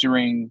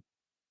measuring,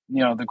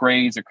 the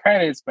grades or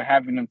credits, but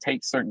having them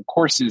take certain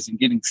courses and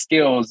getting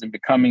skills and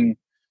becoming,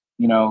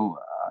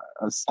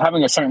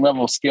 having a certain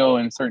level of skill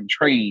in certain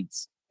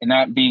trades and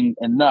that being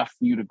enough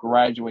for you to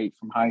graduate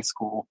from high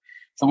school.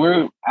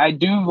 So I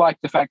do like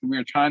the fact that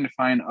we're trying to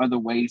find other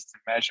ways to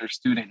measure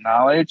student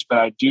knowledge, but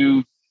I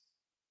do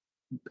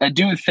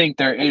think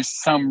there is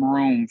some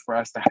room for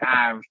us to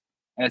have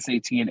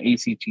SAT and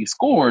ACT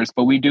scores,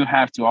 but we do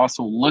have to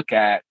also look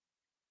at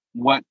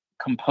what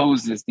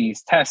composes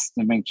these tests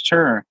to make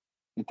sure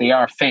that they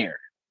are fair.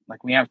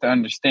 Like we have to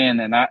understand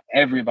that not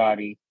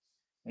everybody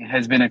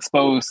has been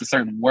exposed to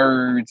certain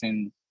words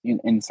and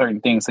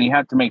certain things. So you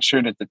have to make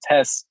sure that the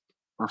tests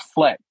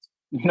reflect,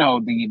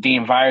 the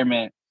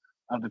environment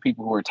of the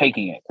people who are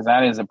taking it, because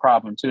that is a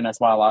problem too. And that's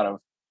why a lot of,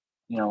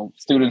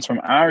 students from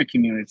our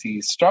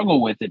communities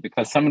struggle with it,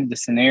 because some of the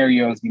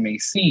scenarios you may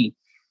see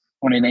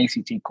on an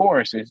ACT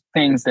course is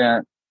things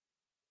that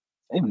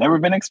they've never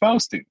been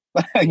exposed to.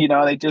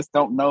 They just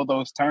don't know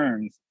those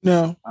terms.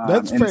 No,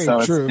 that's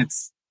very true.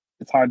 It's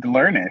hard to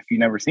learn it if you've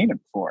never seen it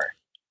before.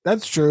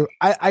 That's true.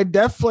 I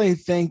definitely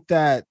think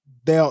that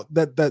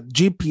the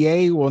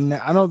GPA will.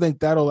 I don't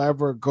think that'll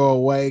ever go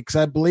away, because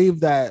I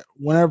believe that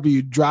whenever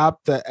you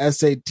drop the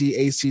SAT,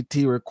 ACT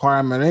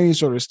requirement, any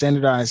sort of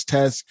standardized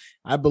test,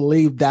 I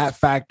believe that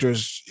factor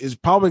is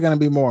probably going to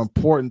be more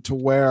important, to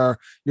where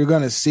you're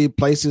going to see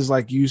places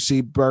like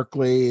UC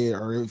Berkeley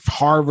or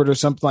Harvard or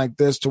something like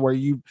this, to where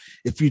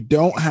if you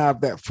don't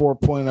have that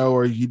 4.0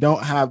 or you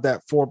don't have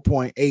that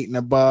 4.8 and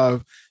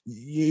above,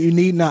 you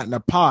need not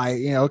apply,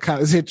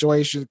 kind of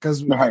situation.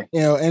 Because, right.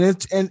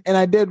 and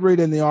I did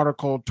read in the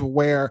article to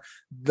where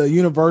the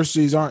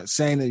universities aren't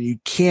saying that you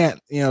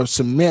can't,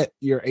 submit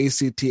your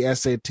ACT,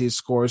 SAT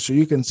scores, so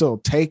you can still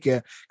take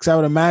it. Because I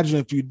would imagine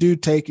if you do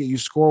take it, you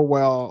score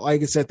well,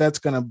 like I said, that's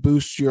going to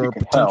boost your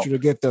potential to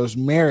get those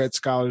merit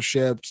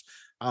scholarships.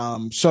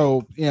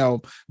 So,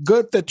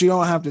 good that you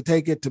don't have to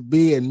take it to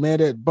be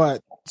admitted,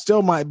 but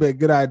still might be a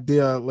good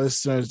idea,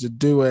 listeners, to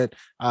do it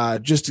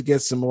just to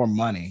get some more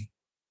money.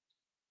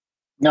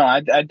 No,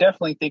 I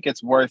definitely think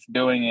it's worth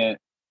doing it,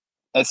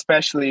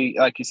 especially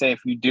like you say,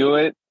 if you do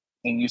it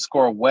and you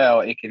score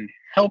well, it can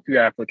help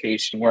your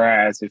application.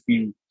 Whereas if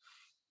you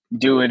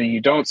do it and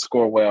you don't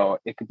score well,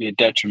 it could be a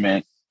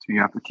detriment to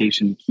your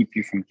application to keep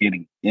you from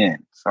getting in.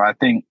 So I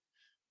think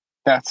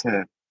that's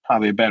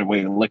probably a better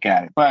way to look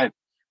at it. But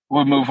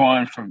we'll move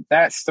on from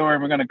that story.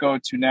 We're going to go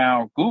to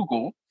now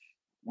Google,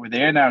 where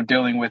they're now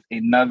dealing with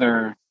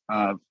another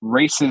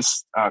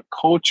racist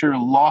culture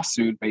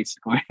lawsuit,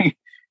 basically,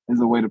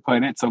 is a way to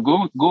put it. So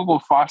Google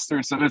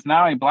fosters, so there's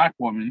now a Black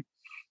woman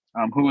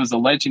who is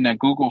alleging that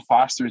Google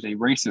fosters a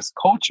racist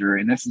culture,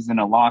 and this is in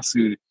a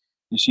lawsuit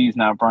that she's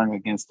now bringing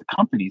against the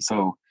company.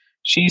 So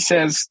she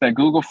says that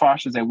Google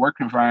fosters a work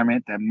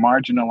environment that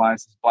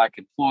marginalizes Black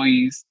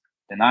employees,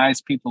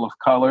 denies people of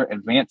color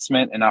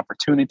advancement and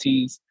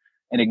opportunities,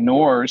 and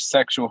ignores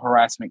sexual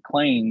harassment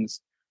claims.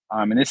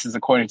 And this is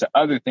according to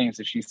other things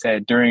that she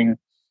said during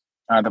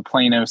the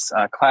plaintiff's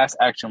class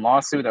action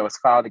lawsuit that was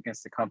filed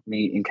against the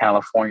company in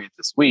California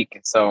this week.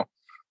 And so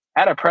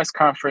at a press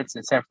conference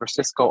in San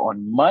Francisco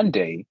on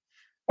Monday,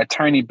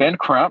 attorney Ben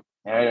Crump,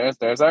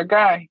 there's our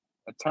guy,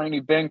 attorney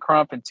Ben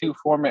Crump and two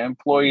former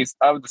employees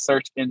of the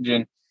search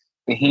engine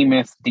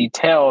behemoth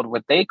detailed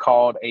what they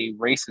called a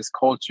racist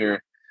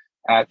culture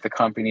at the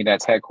company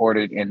that's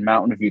headquartered in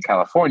Mountain View,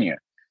 California.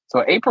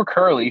 So April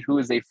Curley, who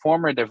is a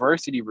former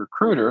diversity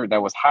recruiter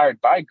that was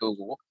hired by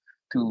Google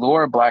to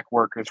lure Black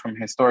workers from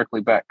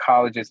historically Black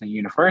colleges and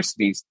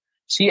universities,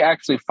 she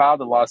actually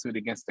filed a lawsuit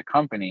against the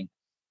company,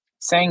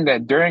 saying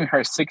that during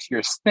her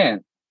 6-year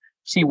stint,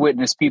 she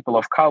witnessed people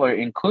of color,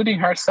 including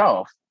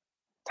herself,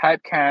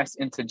 typecast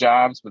into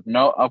jobs with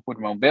no upward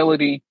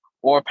mobility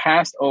or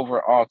passed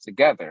over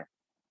altogether.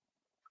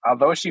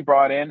 Although she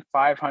brought in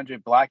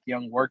 500 Black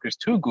young workers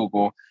to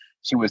Google,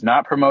 she was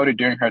not promoted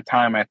during her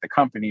time at the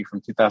company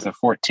from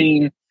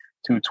 2014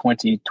 to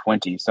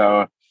 2020.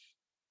 So,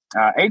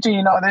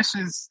 AJ, this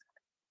is,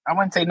 I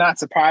wouldn't say not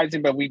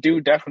surprising, but we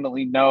do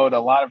definitely know that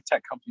a lot of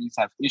tech companies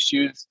have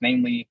issues.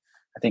 Namely,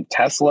 I think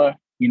Tesla,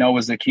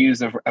 was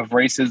accused of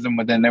racism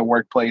within their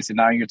workplace, and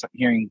now you're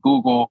hearing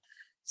Google.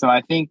 So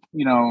I think,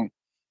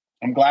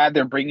 I'm glad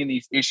they're bringing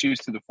these issues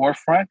to the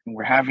forefront, and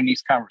we're having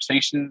these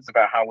conversations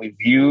about how we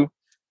view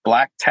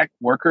Black tech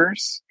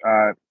workers,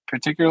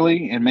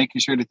 particularly, and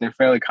making sure that they're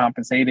fairly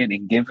compensated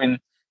and given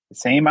the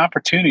same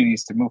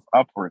opportunities to move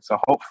upward. So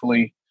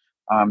hopefully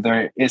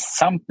there is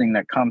something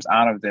that comes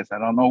out of this. I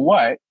don't know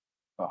what,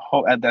 but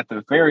at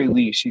the very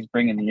least, she's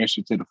bringing the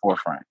issue to the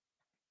forefront.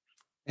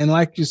 And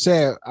like you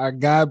said, our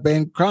guy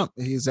Ben Crump,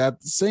 he's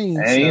at the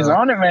scene. Hey, he's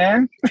on it,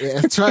 man.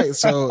 Yeah, that's right.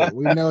 So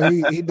we know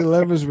he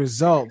delivers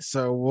results.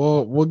 So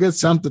we'll get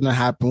something to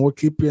happen. We'll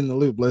keep you in the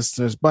loop,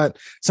 listeners. But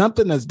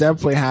something that's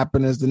definitely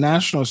happened is the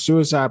National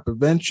Suicide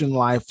Prevention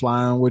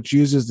Lifeline, which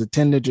uses the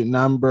 10-digit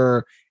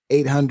number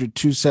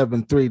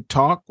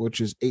 800-273-TALK, which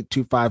is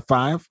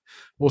 8255,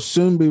 will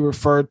soon be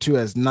referred to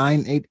as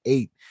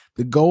 988.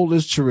 The goal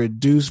is to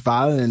reduce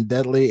violent and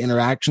deadly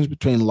interactions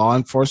between law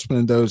enforcement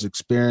and those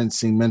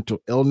experiencing mental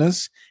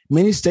illness.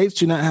 Many states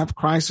do not have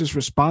crisis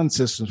response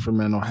systems for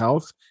mental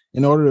health.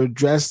 In order to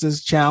address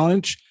this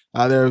challenge,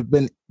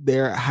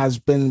 there has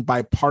been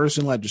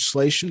bipartisan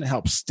legislation to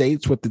help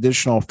states with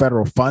additional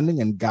federal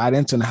funding and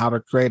guidance on how to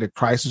create a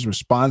crisis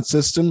response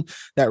system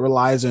that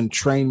relies on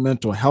trained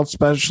mental health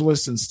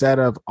specialists instead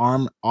of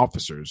armed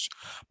officers.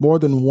 More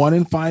than 1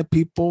 in 5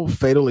 people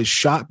fatally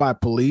shot by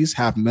police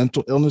have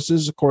mental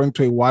illnesses, according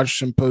to a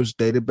Washington Post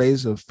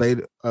database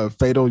of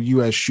fatal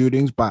U.S.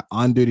 shootings by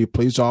on-duty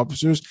police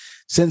officers.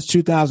 Since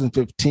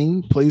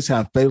 2015, police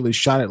have fatally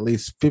shot at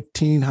least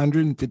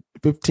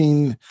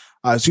 1,515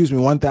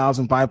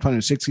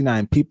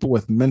 1,569 people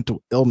with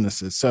mental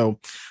illnesses. So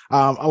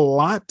a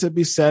lot to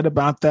be said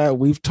about that.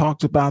 We've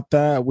talked about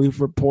that.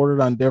 We've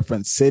reported on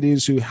different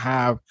cities who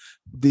have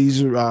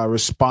these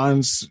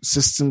response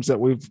systems that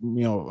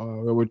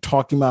we're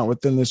talking about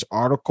within this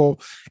article.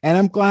 And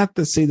I'm glad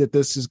to see that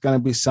this is going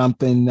to be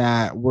something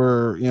that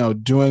we're,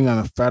 doing on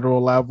a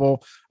federal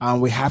level.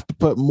 We have to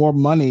put more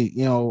money,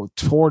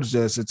 towards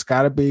this. It's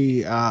got to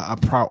be a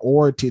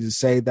priority to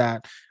say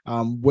that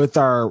with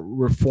our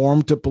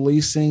reform to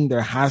policing,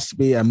 there has to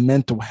be a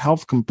mental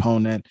health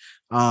component.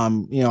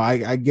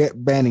 I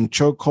get banning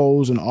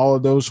chokeholds and all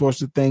of those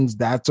sorts of things.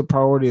 That's a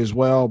priority as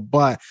well.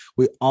 But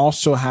we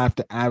also have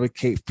to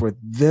advocate for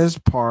this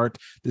part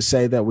to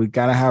say that we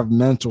got to have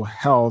mental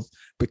health,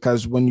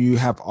 because when you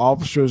have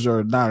officers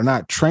are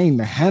not trained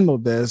to handle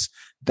this,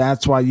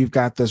 that's why you've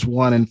got this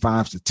 1 in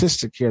 5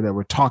 statistic here that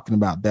we're talking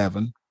about,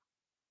 Devin.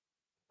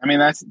 I mean,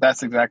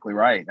 that's exactly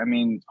right. I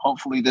mean,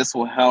 hopefully this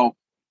will help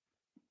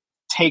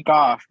take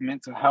off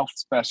mental health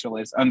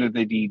specialists under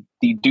the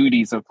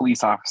duties of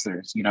police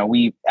officers.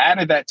 We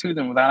added that to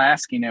them without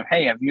asking them,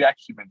 hey, have you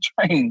actually been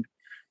trained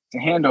to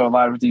handle a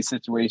lot of these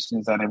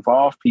situations that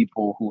involve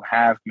people who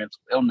have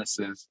mental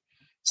illnesses?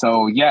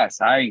 So yes,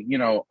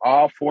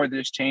 all for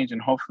this change,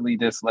 and hopefully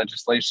this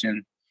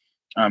legislation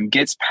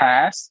gets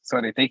passed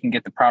so that they can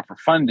get the proper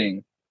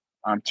funding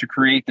to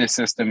create this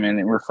system,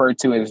 and referred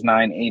to as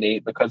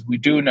 988, because we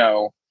do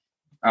know,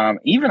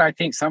 even I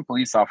think some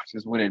police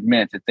officers would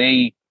admit that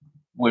they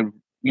would,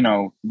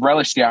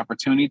 relish the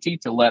opportunity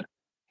to let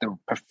the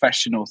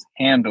professionals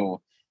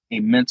handle a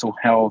mental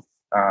health,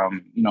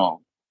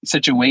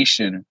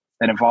 situation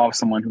that involves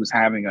someone who's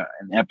having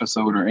an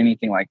episode or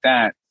anything like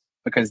that,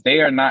 because they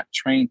are not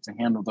trained to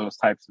handle those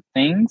types of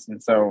things.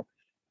 And so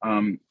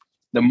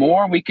the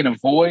more we can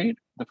avoid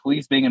the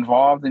police being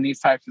involved in these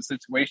types of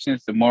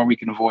situations, the more we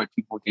can avoid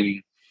people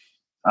getting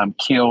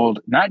killed,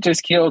 not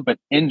just killed, but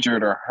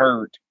injured or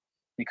hurt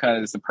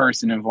because the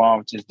person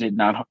involved just didn't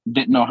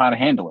know how to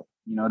handle it.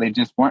 They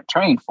just weren't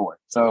trained for it.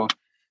 So,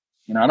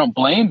 I don't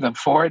blame them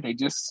for it. They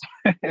just,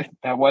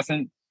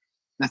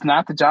 that's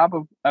not the job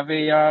of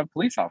a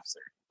police officer.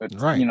 But,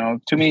 right.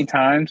 Too many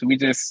times we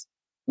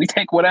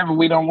take whatever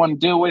we don't want to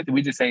deal with, and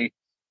we just say,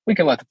 we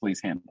can let the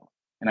police handle it.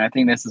 And I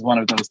think this is one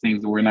of those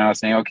things that we're now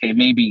saying, okay,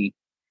 maybe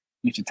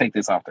you should take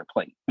this off their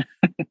plate.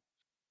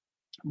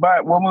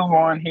 But we'll move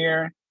on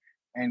here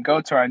and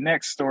go to our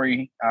next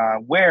story,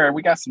 where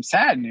we got some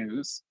sad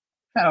news.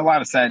 Had a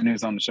lot of sad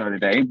news on the show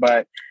today,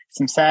 but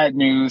some sad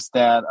news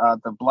that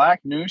the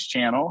Black News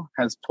Channel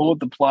has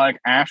pulled the plug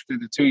after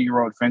the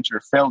 2-year-old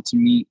venture failed to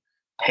meet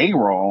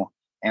payroll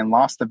and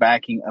lost the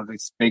backing of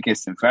its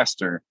biggest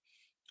investor.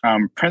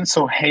 Prince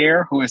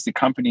O'Hare, who is the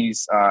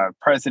company's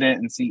president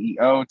and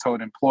CEO,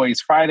 told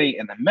employees Friday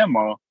in a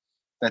memo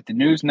that the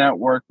news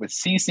network was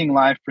ceasing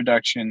live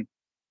production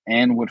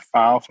and would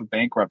file for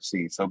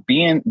bankruptcy. So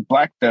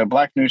the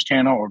Black News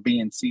Channel, or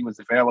BNC, was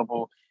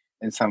available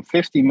in some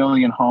 50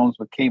 million homes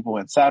with cable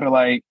and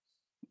satellite,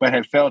 but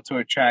had failed to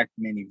attract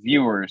many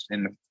viewers.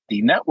 And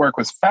the network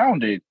was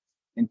founded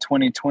in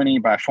 2020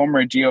 by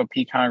former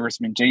GOP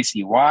Congressman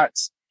J.C.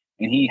 Watts,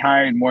 and he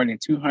hired more than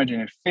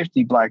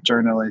 250 Black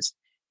journalists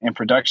and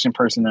production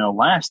personnel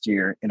last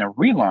year in a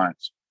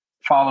relaunch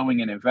following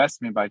an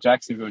investment by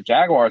Jacksonville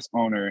Jaguars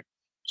owner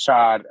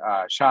Shad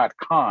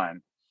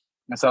Khan.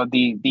 And so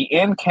the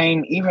end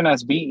came even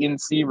as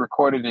BNC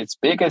recorded its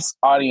biggest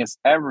audience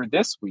ever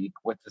this week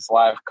with this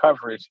live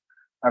coverage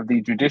of the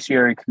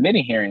Judiciary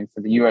Committee hearing for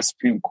the U.S.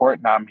 Supreme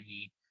Court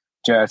nominee,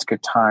 Judge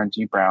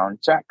Ketanji Brown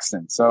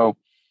Jackson. So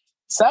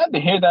sad to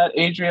hear that,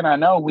 Adrian. I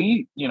know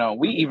we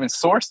even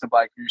sourced the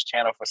Black News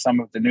Channel for some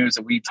of the news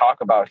that we talk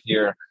about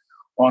here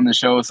on the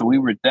show. So we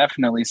were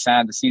definitely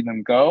sad to see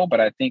them go, but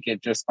I think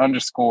it just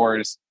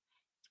underscores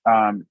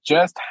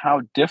just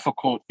how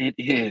difficult it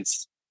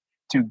is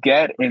to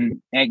get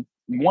in, and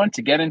want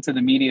to get into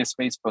the media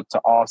space, but to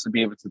also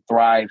be able to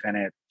thrive in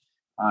it.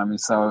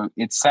 And so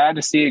it's sad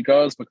to see it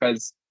goes,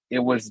 because it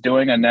was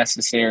doing a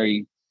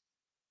necessary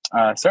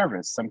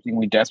service, something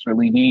we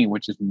desperately need,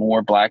 which is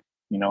more Black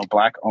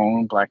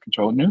owned, Black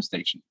controlled news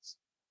stations.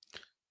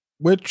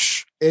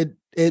 Which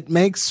it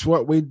makes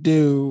what we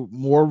do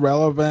more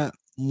relevant,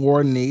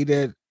 more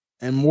needed,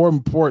 and more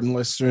important,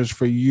 listeners,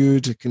 for you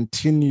to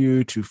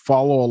continue to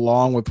follow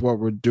along with what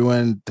we're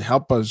doing to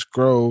help us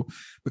grow,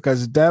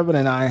 because Devin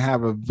and I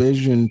have a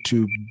vision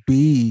to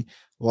be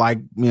like,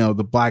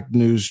 the Black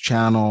News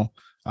Channel,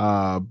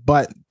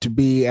 but to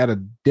be at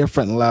a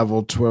different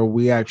level to where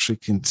we actually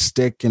can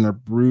stick and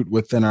root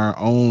within our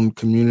own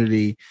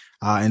community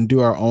and do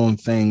our own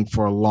thing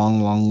for a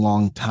long, long,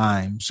 long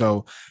time.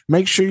 So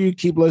make sure you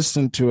keep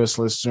listening to us,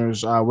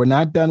 listeners. We're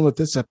not done with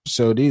this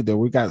episode either.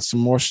 We got some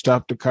more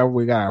stuff to cover.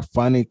 We got our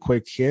funny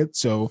quick hit.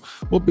 So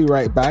we'll be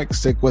right back.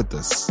 Stick with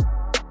us.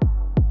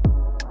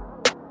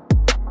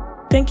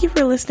 Thank you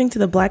for listening to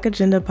the Black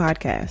Agenda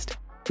podcast.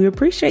 We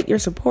appreciate your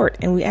support,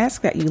 and we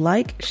ask that you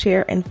like,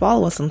 share, and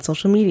follow us on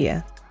social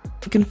media.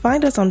 You can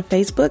find us on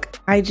Facebook,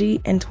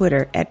 IG, and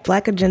Twitter at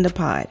Black Agenda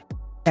Pod.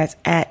 That's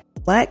at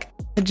Black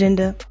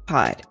Agenda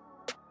Pod.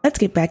 Let's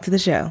get back to the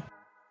show.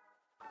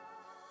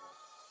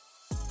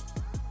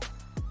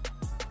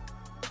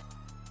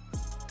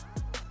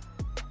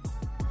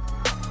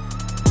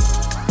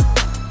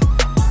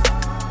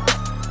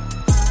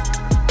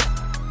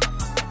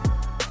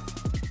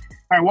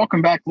 All right,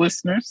 welcome back,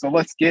 listeners. So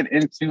let's get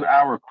into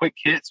our quick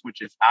hits,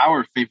 which is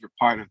our favorite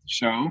part of the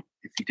show.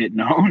 If you didn't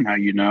know, now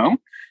you know.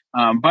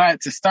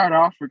 But to start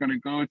off, we're going to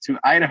go to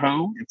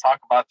Idaho and talk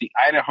about the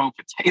Idaho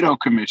Potato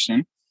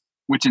Commission,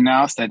 which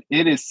announced that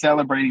it is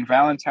celebrating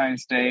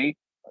Valentine's Day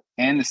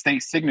and the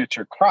state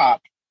signature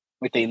crop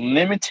with a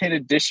limited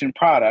edition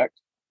product,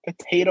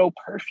 potato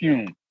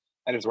perfume.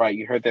 That is right.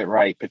 You heard that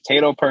right.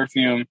 Potato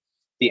perfume.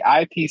 The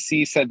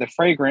IPC said the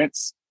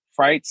fragrance,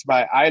 Frights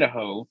by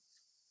Idaho,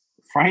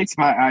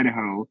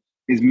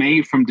 is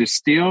made from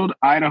distilled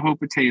Idaho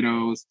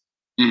potatoes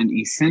and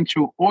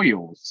essential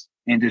oils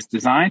and is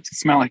designed to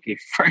smell like a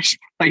fresh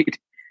plate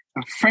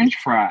of French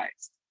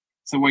fries.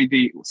 So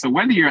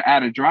whether you're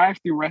at a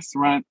drive-through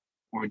restaurant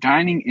or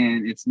dining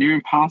in, it's near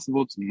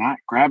impossible to not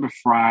grab a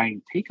fry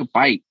and take a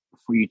bite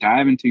before you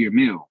dive into your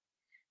meal.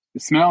 The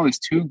smell is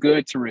too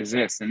good to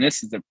resist. And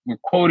we're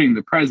quoting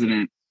the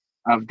president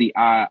of the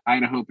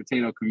Idaho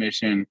Potato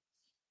Commission,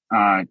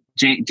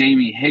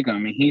 Jamie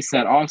Higham, and he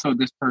said also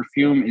this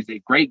perfume is a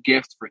great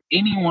gift for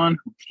anyone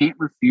who can't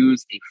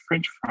refuse a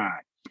French fry.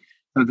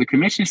 So the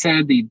commission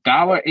said the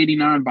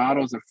 $1.89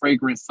 bottles of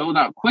fragrance sold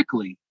out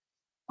quickly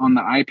on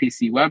the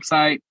IPC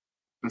website,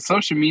 but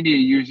social media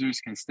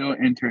users can still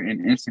enter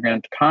an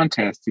Instagram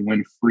contest to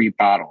win free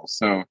bottles.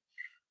 So,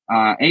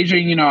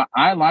 Adrian,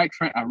 I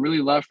really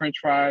love French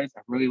fries.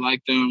 I really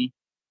like them.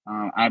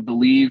 I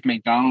believe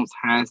McDonald's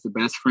has the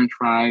best French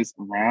fries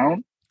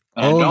around.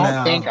 I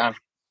don't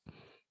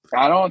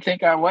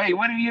think I wait.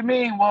 What do you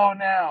mean? Whoa,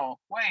 now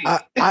wait.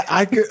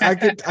 I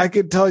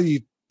could tell you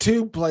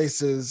two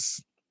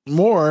places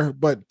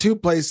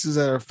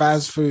that are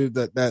fast food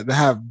that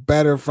have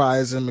better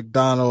fries than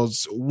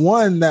McDonald's.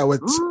 One that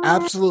would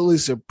absolutely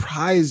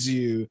surprise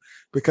you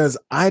because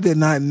I did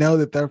not know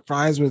that their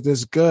fries were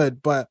this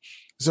good. But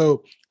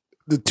so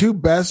the two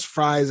best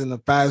fries in the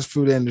fast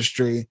food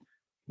industry,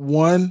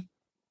 one,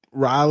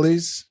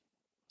 Riley's,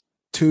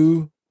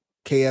 two,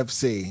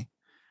 KFC.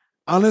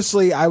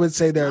 Honestly, I would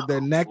say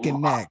they're neck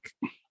and neck.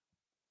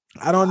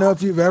 I don't know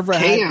if you've ever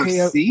had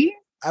KFC.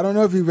 I don't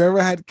know if you've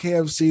ever had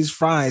KFC's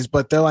fries,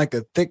 but they're like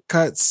a thick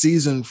cut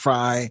seasoned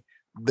fry.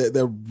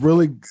 They're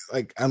really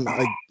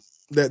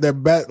they're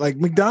better. Like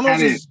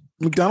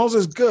McDonald's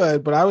is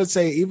good, but I would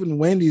say even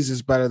Wendy's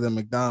is better than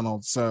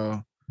McDonald's.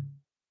 So,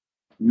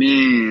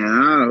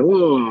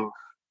 man,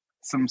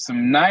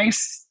 some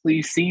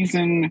nicely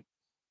seasoned,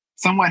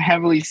 somewhat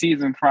heavily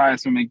seasoned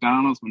fries from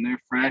McDonald's when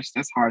they're fresh.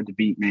 That's hard to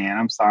beat, man.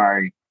 I'm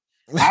sorry.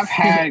 I've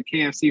had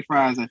KFC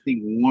fries, I think,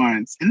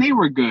 once, and they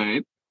were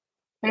good.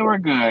 But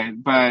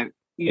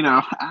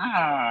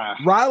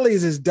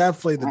Riley's is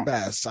definitely the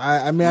best.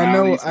 I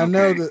know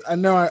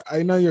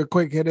your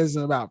quick hit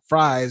isn't about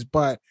fries,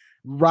 but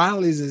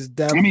Riley's is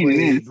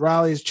definitely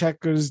Riley's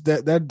Checkers.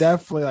 They're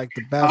definitely like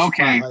the best.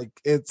 Okay, fry. Like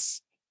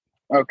it's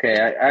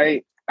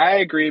okay. I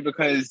agree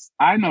because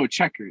I know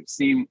Checkers.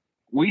 See,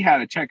 we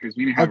had a Checkers.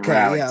 We didn't have a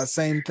Riley's. Yeah,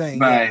 same thing.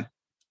 But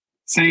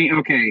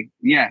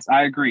yes,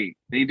 I agree.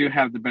 They do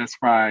have the best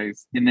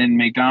fries, and then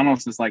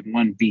McDonald's is like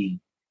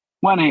 1B.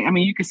 1A, I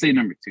mean, you could say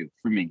number 2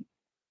 for me.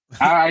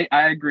 I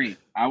agree.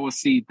 I will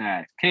cede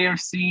that.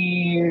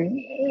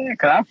 KFC,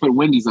 because I put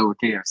Wendy's over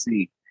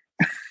KFC.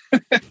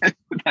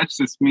 That's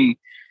just me.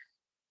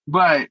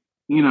 But,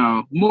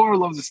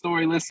 moral of the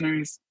story,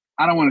 listeners,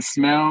 I don't want to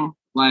smell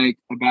like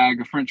a bag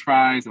of French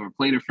fries or a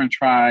plate of French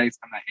fries.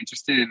 I'm not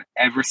interested in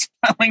ever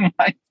smelling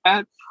like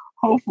that.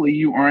 Hopefully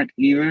you aren't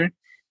either.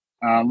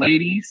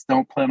 Ladies,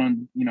 don't plan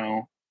on,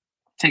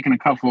 taking a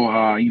couple,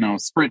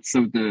 spritz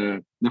of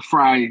the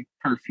fry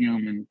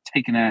perfume and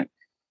taking that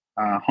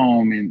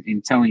home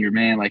and telling your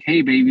man, like,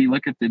 hey, baby,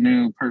 look at the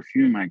new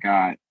perfume I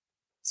got. It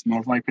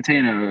smells like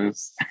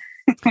potatoes.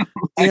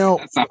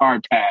 That's a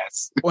hard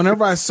pass.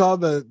 Whenever I saw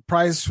the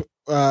price for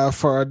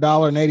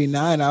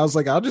 $1.89, I was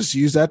like, I'll just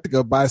use that to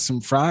go buy some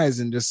fries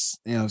and just,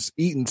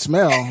 eat and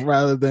smell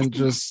rather than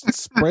just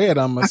spray it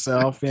on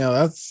myself.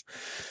 That's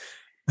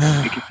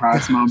make your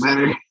fries smell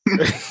better.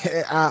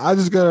 I'll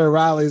just go to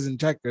Riley's and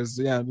Checkers.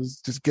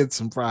 Just get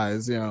some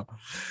fries.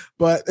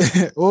 But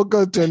we'll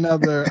go to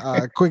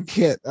another quick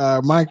hit.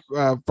 My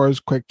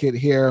first quick hit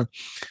here.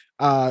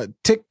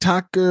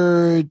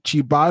 TikToker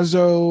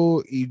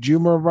Chibazo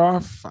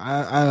Ijumarov,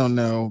 I don't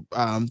know,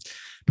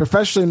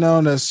 professionally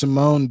known as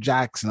Simone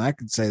Jackson, I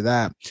could say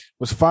that,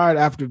 was fired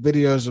after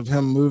videos of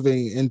him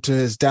moving into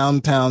his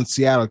downtown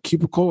Seattle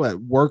cubicle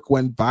at work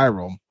went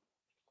viral.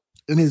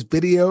 In his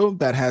video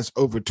that has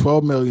over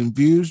 12 million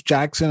views,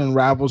 Jackson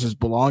unravels his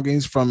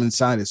belongings from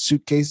inside his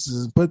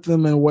suitcases and puts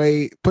them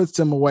away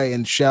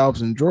in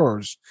shelves and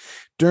drawers.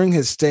 During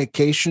his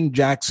staycation,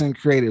 Jackson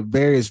created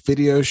various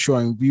videos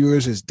showing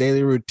viewers his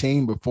daily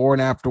routine before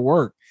and after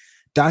work,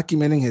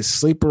 documenting his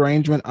sleep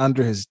arrangement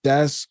under his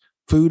desk,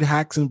 food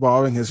hacks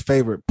involving his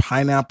favorite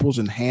pineapples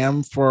and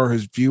ham for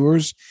his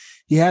viewers.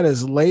 He had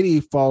his lady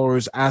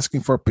followers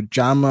asking for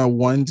pajama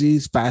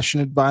onesies,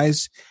 fashion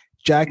advice.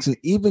 Jackson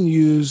even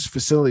used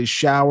facility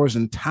showers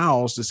and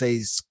towels to say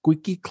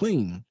squeaky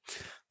clean.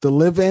 The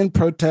live-in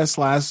protest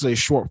lasted a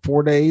short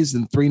 4 days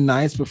and 3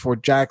 nights before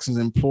Jackson's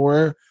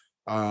employer,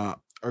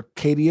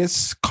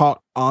 Arcadius,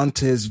 caught on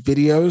to his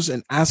videos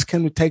and asked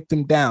him to take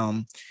them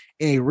down.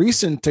 In a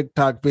recent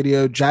TikTok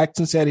video,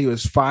 Jackson said he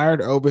was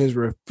fired over his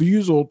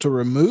refusal to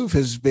remove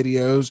his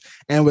videos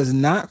and was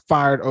not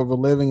fired over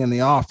living in the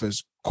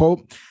office.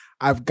 Quote,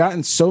 I've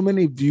gotten so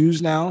many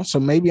views now, so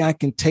maybe I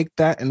can take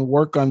that and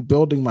work on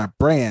building my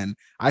brand.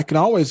 I can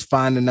always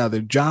find another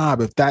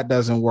job if that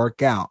doesn't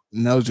work out.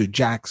 And those are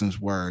Jackson's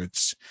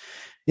words.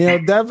 You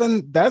know,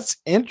 Devin, that's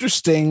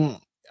interesting.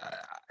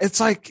 It's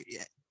like,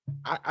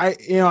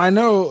 I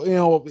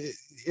know,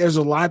 there's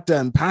a lot to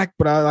unpack,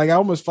 but I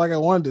almost feel like I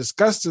want to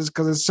discuss this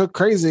because it's so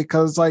crazy.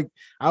 Because like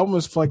I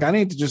almost feel like I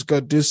need to just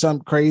go do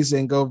something crazy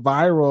and go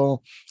viral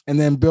and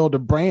then build a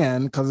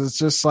brand. Because it's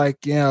just like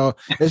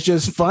it's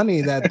just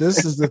funny that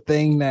this is the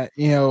thing that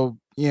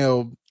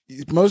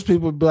most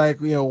people would be like,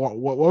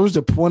 what was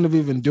the point of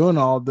even doing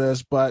all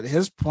this? But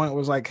his point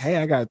was like, hey,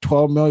 I got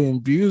 12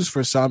 million views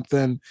for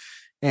something,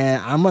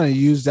 and I'm going to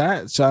use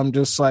that. So I'm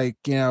just like,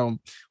 when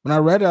I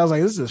read it, I was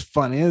like, this is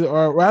funny.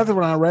 Or rather,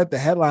 when I read the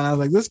headline, I was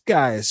like, this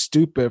guy is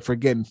stupid for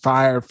getting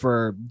fired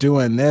for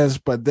doing this.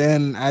 But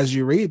then as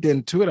you read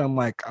into it, I'm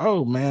like,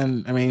 oh,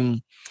 man, I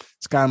mean,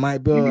 this guy might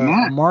be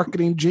a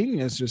marketing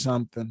genius or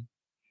something.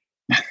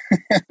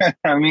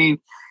 I mean,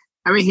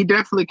 he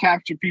definitely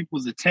captured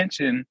people's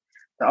attention.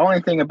 The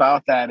only thing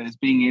about that is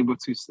being able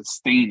to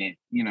sustain it.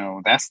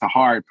 That's the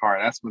hard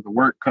part. That's where the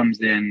work comes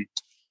in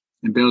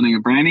building a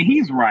brand. And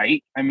he's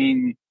right. I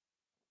mean,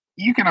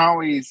 you can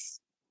always,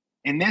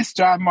 in this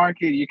job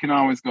market, you can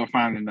always go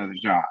find another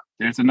job.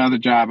 There's another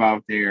job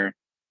out there.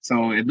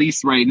 So at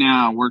least right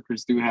now,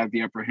 workers do have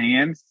the upper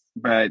hand.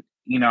 But,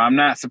 I'm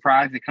not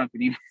surprised the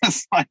company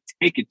must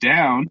take it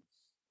down.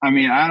 I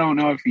mean, I don't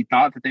know if he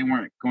thought that they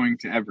weren't going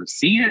to ever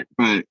see it,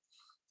 but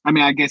I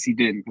mean, I guess he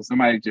didn't, because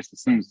somebody just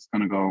assumes it's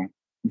going to go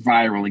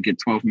viral and get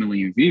 12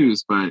 million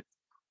views. But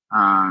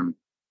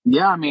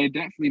yeah, I mean, it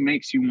definitely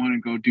makes you want to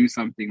go do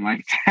something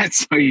like that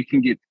so you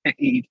can get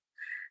paid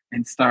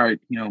and start,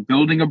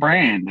 building a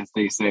brand, as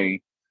they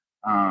say,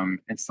 and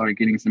start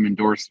getting some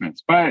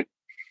endorsements. But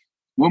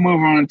we'll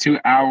move on to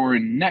our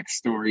next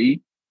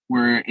story,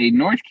 where a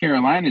North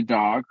Carolina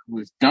dog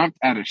was dumped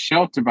at a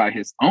shelter by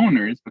his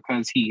owners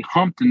because he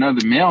humped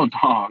another male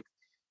dog,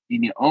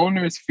 and the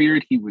owners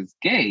feared he was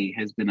gay,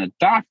 has been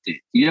adopted.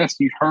 Yes,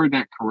 you heard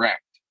that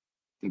correct.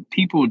 The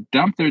people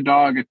dumped their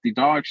dog at the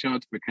dog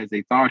shelter because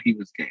they thought he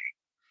was gay.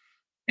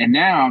 And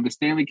now the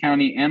Stanley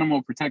County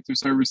Animal Protective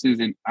Services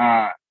in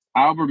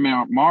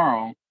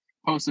Albemarle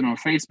posted on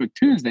Facebook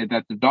Tuesday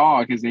that the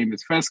dog, his name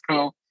is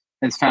Fesco,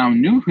 has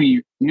found new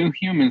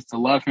humans to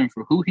love him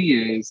for who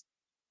he is,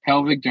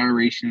 pelvic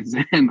gyrations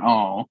and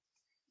all.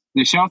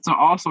 The shelter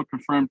also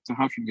confirmed to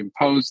Huffington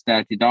Post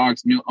that the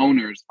dog's new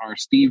owners are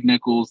Steve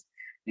Nichols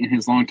and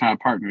his longtime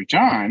partner,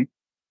 John,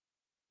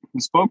 who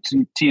spoke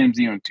to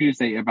TMZ on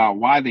Tuesday about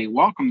why they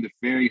welcomed the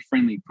very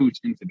friendly pooch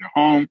into their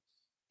home.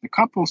 The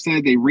couple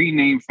said they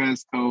renamed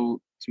Fesco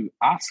to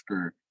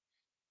Oscar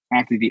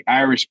after the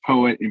Irish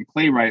poet and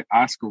playwright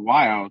Oscar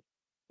Wilde,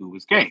 who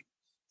was gay.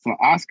 So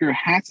Oscar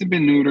hasn't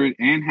been neutered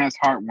and has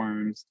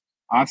heartworms.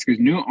 Oscar's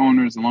new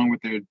owners, along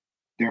with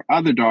their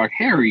other dog,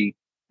 Harry,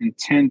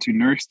 intend to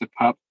nurse the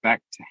pup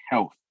back to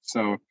health.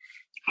 So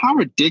how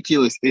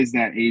ridiculous is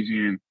that,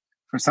 Adrian,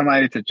 for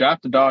somebody to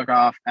drop the dog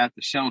off at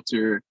the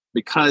shelter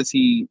because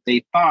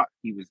they thought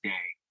he was gay?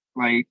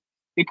 Like,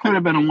 it could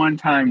have been a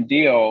one-time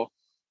deal,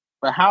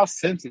 but how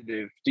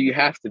sensitive do you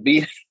have to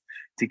be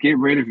to get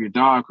rid of your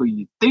dog who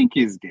you think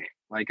is gay?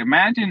 Like,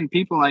 imagine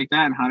people like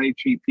that and how they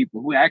treat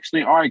people who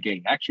actually are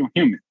gay, actual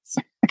humans.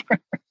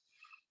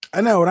 I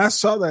know when I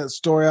saw that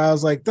story, I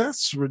was like,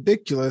 that's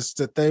ridiculous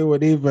that they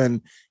would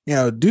even,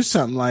 do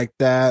something like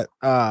that.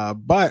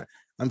 But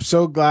I'm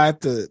so glad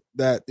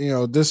that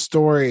this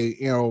story,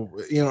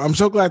 I'm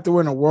so glad that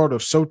we're in a world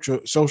of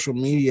social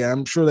media.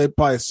 I'm sure they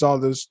probably saw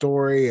this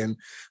story and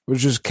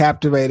was just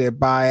captivated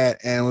by it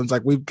and was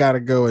like, we've got to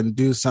go and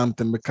do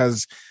something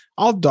because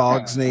all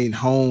dogs need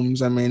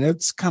homes. I mean,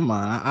 come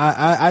on.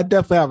 I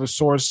definitely have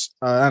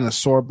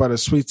a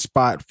sweet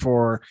spot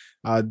for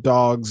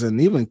dogs, and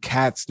even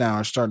cats now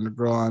are starting to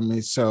grow on me.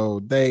 So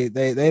they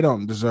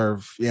don't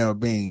deserve,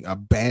 being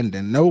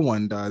abandoned. No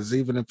one does,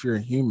 even if you're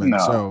a human.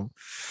 No.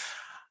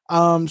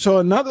 So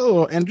another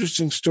little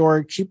interesting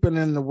story, keeping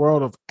in the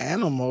world of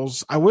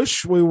animals. I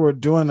wish we were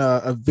doing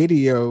a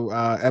video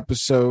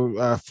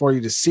episode for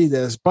you to see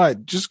this,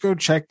 but just go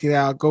check it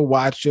out. Go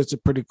watch it. It's a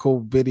pretty cool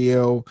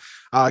video.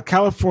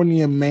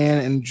 California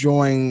man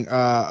enjoying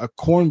a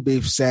corned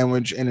beef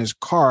sandwich in his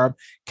car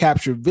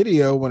captured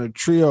video when a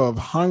trio of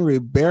hungry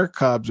bear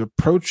cubs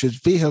approached his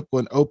vehicle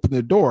and opened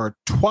the door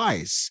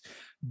twice.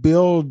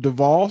 Bill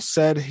Duvall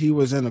said he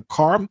was in a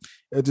car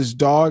with his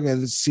dog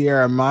in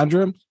Sierra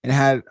Madre and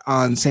had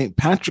on St.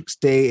 Patrick's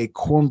Day a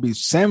corned beef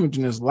sandwich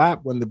in his lap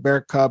when the bear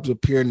cubs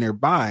appeared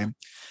nearby.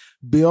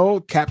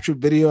 Bill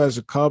captured video as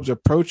the Cubs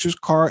approached his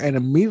car and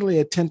immediately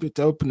attempted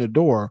to open the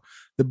door.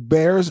 The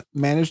Bears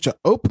managed to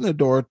open the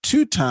door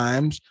 2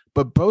 times,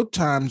 but both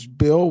times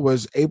Bill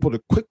was able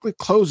to quickly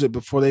close it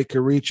before they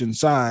could reach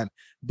inside.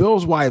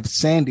 Bill's wife,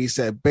 Sandy,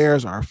 said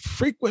bears are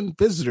frequent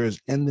visitors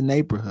in the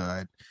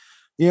neighborhood.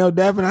 You know,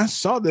 Devin, I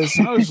saw this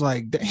and I was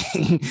like,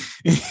 dang,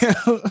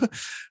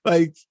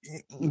 like,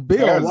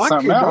 Bill,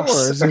 lock your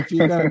doors if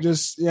you're going to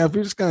just, if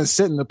you're just going to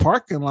sit in the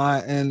parking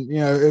lot. And,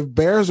 if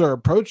bears are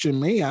approaching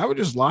me, I would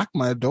just lock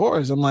my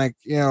doors. I'm like,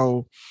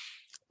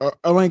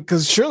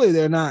 because surely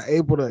they're not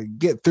able to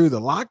get through the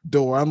locked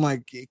door. I'm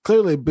like,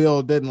 clearly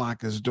Bill didn't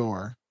lock his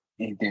door.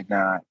 He did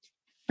not.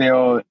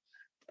 Bill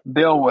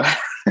was,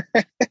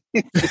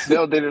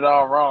 Bill did it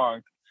all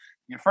wrong.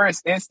 Your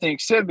first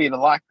instinct should be to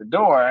lock the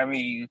door. I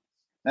mean,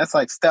 that's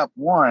like step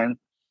one.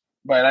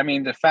 But I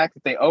mean, the fact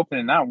that they opened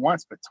it not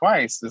once but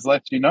twice just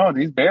let you know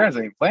these bears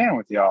ain't playing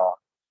with y'all.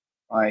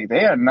 Like,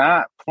 they are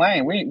not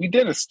playing. We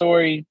did a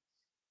story,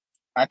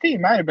 I think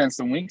it might have been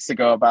some weeks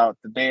ago, about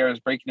the bears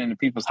breaking into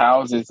people's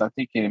houses. I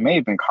think it may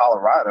have been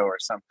Colorado or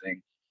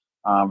something.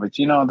 But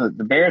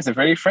the bears are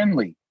very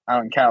friendly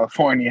out in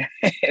California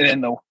and in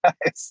the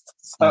West.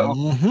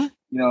 So,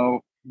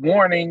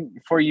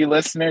 warning for you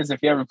listeners,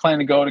 if you ever plan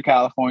to go to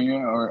California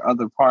or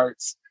other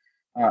parts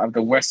of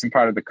the western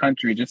part of the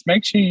country, just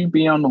make sure you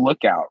be on the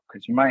lookout,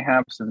 because you might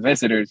have some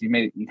visitors you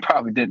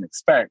probably didn't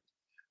expect.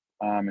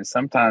 And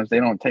sometimes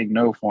they don't take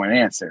no for an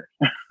answer.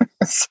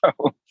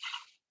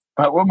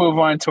 But we'll move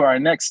on to our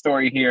next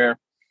story here,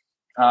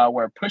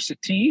 where Pusha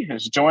T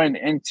has joined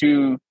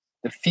into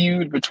the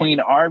feud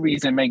between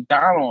Arby's and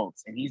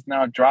McDonald's, and he's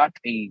now dropped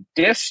a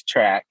diss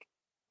track,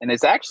 and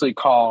it's actually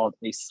called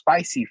a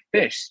Spicy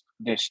Fish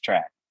diss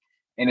track,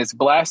 and it's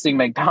blasting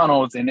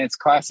McDonald's and its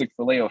classic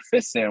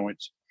Filet-O-Fish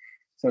sandwich.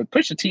 So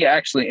Pusha T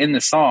actually in the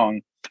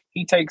song,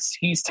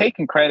 he's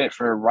taking credit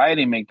for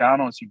writing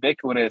McDonald's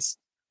ubiquitous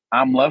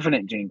 "I'm Loving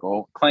It"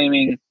 jingle,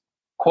 claiming,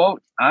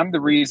 quote, "I'm the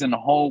reason the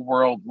whole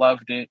world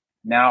loved it.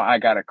 Now I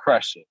gotta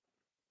crush it."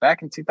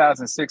 Back in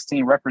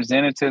 2016,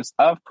 representatives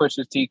of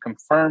Pusha T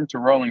confirmed to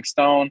Rolling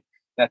Stone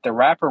that the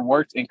rapper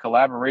worked in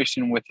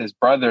collaboration with his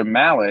brother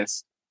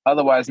Malice,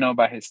 otherwise known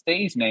by his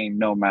stage name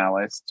No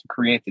Malice, to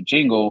create the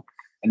jingle,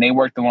 and they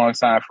worked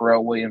alongside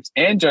Pharrell Williams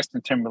and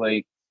Justin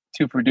Timberlake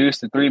to produce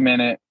the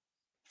 3-minute,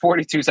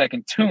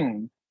 42-second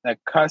tune that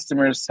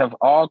customers have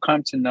all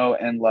come to know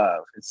and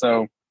love. And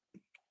so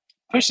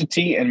Pusha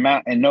T and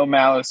No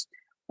Malice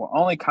were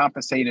only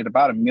compensated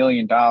about $1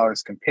 million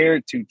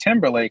compared to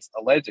Timberlake's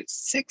alleged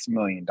 $6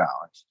 million.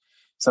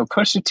 So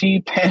Pusha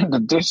T penned a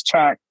diss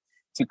track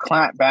to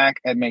clap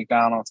back at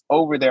McDonald's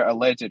over their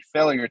alleged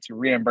failure to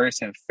reimburse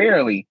him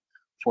fairly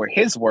for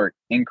his work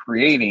in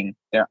creating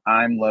their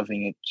 "I'm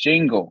Loving It"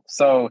 jingle.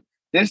 So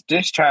this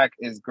diss track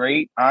is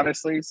great,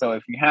 honestly. So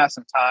if you have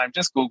some time,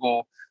 just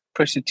Google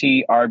Pusha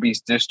T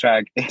Arby's diss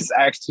track. It's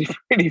actually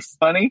pretty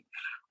funny.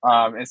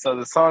 And so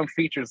the song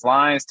features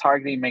lines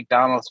targeting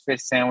McDonald's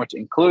fish sandwich,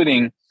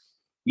 including,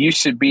 "You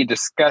should be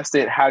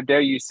disgusted. How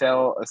dare you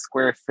sell a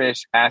square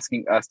fish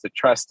asking us to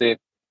trust it?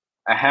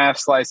 A half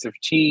slice of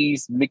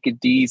cheese, Mickey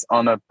D's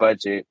on a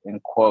budget,"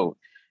 end quote.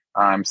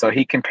 So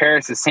he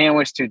compares the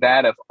sandwich to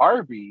that of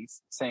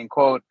Arby's, saying,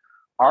 quote,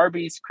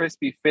 "Arby's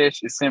crispy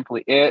fish is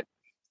simply it.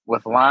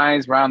 With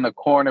lines round the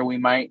corner, we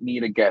might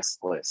need a guest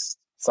list."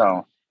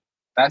 So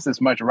that's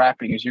as much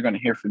rapping as you're going to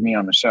hear from me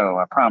on the show,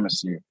 I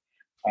promise you.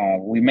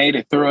 We made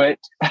it through it.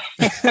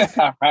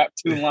 I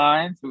rapped 2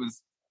 lines. It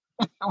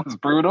was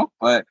brutal,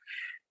 but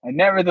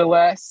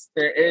nevertheless,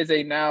 there is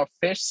a now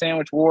fish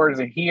sandwich wars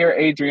here,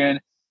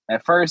 Adrian.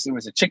 At first, it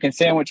was a chicken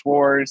sandwich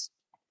wars.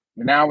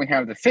 Now we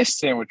have the fish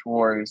sandwich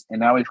wars, and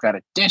now we've got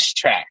a diss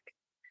track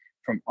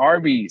from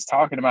Arby's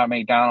talking about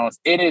McDonald's.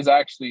 It is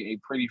actually a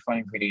pretty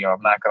funny video,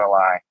 I'm not going to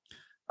lie.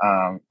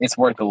 It's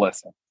worth a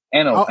listen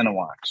and a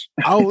watch.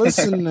 I'll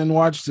listen and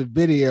watch the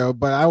video,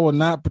 but I will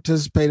not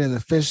participate in the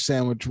fish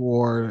sandwich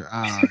war,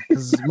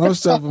 because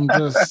most of them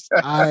just,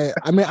 I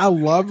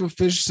love a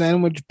fish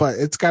sandwich, but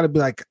it's got to be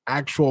like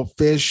actual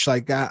fish.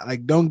 Like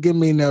don't give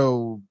me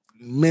no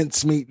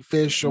mincemeat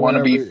fish or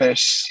wannabe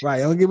fish. Right.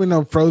 Don't give me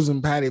no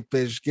frozen patty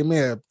fish. Give me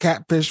a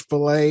catfish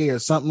fillet or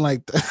something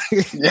like that.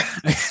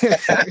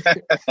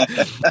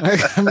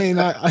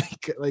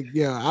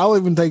 I'll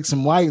even take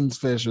some Whiting's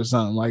fish or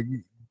something. Like,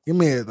 give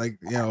me a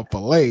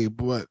fillet,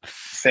 but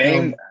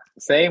same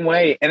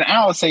way. And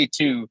I would say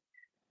too,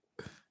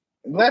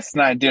 let's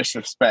not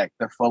disrespect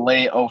the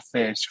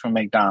Filet-O-Fish from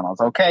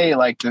McDonald's. Okay.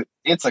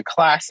 It's a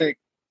classic.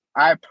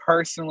 I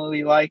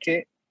personally like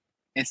it.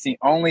 It's the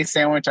only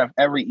sandwich I've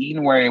ever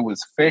eaten where it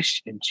was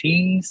fish and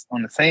cheese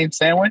on the same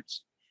sandwich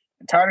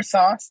and tartar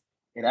sauce.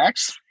 It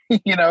actually,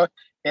 it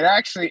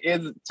actually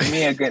is, to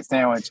me, a good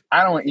sandwich.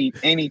 I don't eat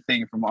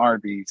anything from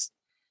Arby's.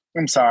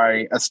 I'm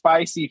sorry. A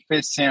spicy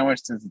fish sandwich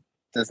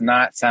does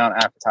not sound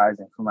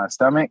appetizing for my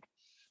stomach.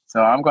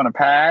 So I'm going to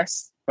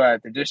pass,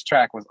 but the diss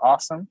track was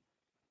awesome,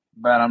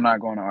 but I'm not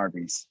going to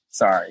Arby's.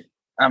 Sorry.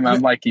 I'm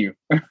like you.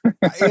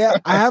 Yeah,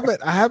 I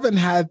haven't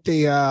had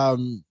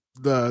the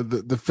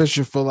the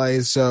fisher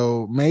fillet.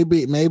 So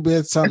maybe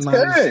it's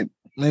something.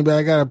 Maybe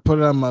I gotta put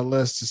it on my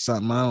list or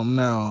something. I don't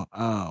know.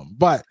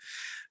 But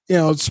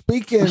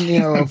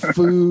speaking, of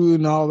food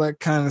and all that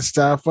kind of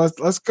stuff,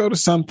 let's go to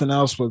something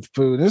else with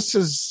food. This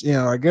is,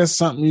 I guess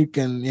something you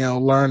can,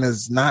 learn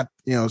is not,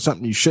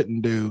 something you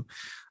shouldn't do.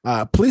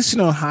 Police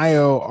in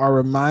Ohio are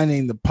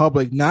reminding the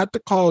public not to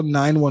call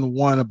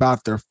 911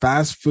 about their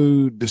fast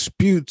food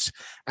disputes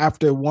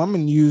after a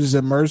woman used the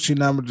emergency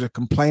number to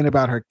complain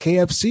about her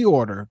KFC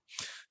order.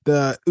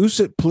 The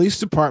Usett Police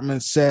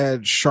Department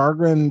said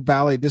Chagrin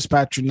Valley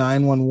Dispatcher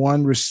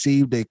 911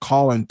 received a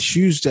call on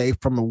Tuesday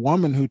from a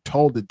woman who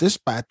told the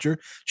dispatcher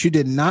she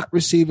did not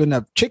receive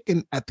enough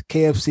chicken at the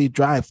KFC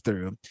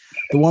drive-thru.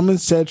 The woman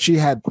said she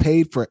had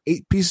paid for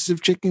 8 pieces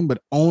of chicken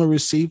but only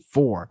received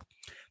 4.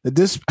 I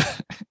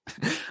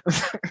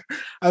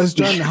was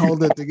trying to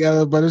hold it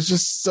together, but it's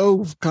just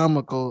so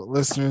comical,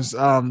 listeners.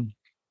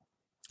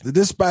 The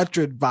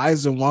dispatcher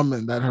advised the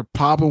woman that her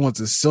problem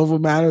was a civil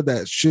matter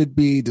that should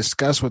be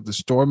discussed with the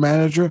store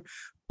manager,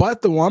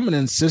 but the woman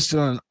insisted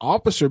on an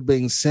officer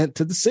being sent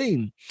to the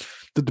scene.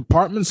 The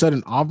department said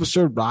an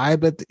officer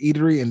arrived at the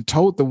eatery and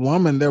told the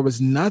woman there was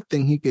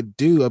nothing he could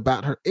do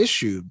about her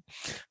issue.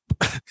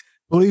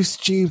 Police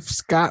Chief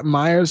Scott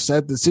Myers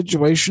said the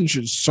situation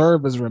should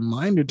serve as a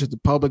reminder to the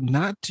public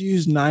not to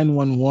use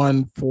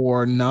 911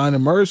 for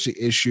non-emergency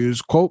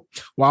issues. Quote,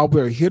 while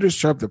we're here to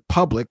serve the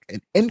public,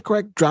 an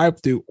incorrect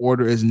drive-through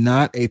order is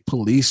not a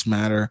police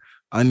matter,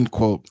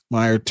 unquote,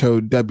 Meyer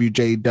told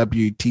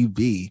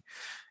WJW-TV.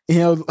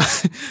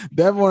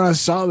 That when I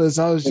saw this,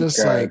 I was just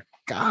like,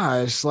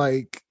 gosh,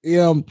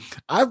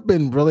 I've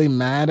been really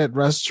mad at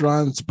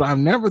restaurants, but I've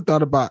never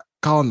thought about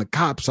calling the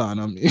cops on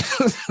them.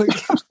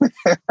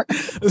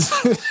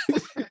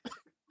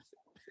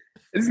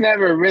 It's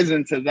never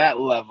risen to that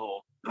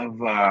level of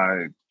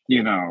that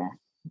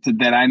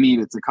I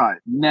needed to call it.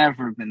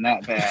 Never been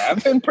that bad.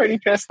 I've been pretty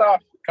pissed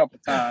off a couple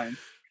times.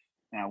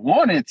 And I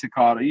wanted to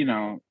call it,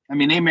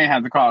 they may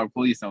have to call the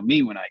police on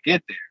me when I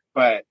get there,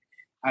 but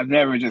I've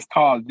never just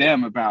called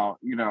them about,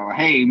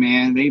 hey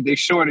man, they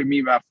shorted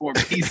me by 4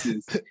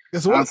 pieces.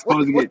 I'm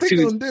supposed to get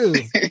 2.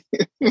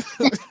 Do?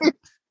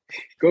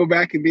 Go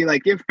back and be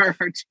like, give her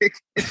chicken.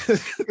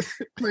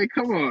 Like,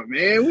 come on,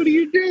 man, what are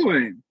you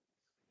doing?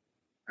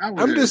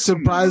 I'm just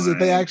surprised that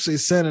they actually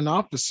sent an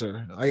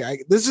officer.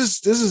 This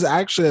is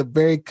actually a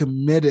very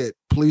committed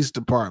police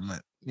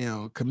department.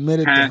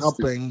 Committed to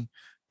helping.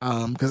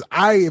 Because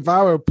if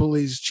I were a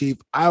police chief,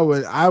 I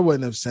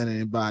wouldn't have sent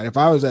anybody. If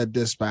I was at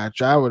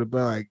dispatch, I would have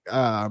been like,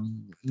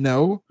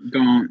 no.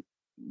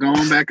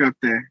 Going back up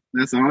there.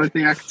 That's the only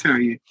thing I can tell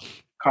you.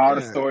 Call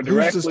the store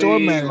directly. Who's the store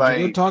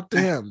manager? Go talk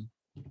to him.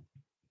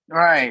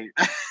 Right.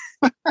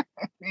 I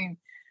mean,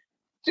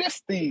 I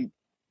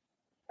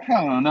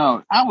don't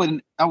know. I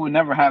would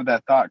never have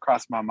that thought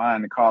cross my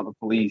mind to call the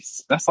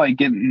police. That's like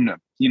getting the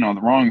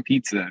wrong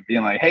pizza and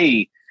being like,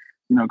 hey,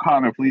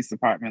 calling the police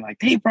department, like,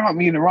 they brought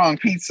me the wrong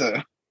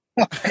pizza.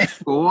 Like,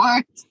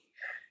 what?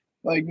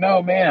 Like,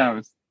 no, man. I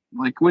was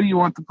like, what do you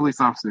want the police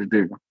officer to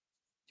do?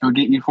 Go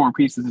get you 4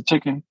 pieces of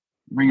chicken,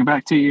 bring it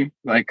back to you?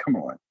 Like, come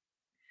on.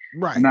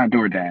 Right. I'm not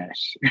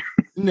DoorDash.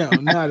 No,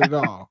 not at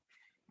all.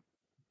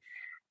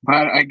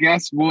 But I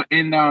guess we'll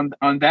end on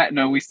that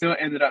note. We still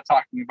ended up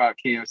talking about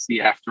KFC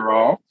after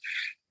all.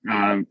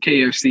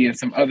 KFC and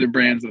some other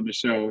brands on the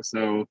show.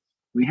 So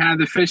we had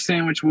the fish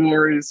sandwich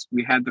wars.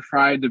 We had the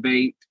fried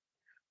debate.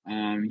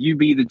 You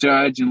be the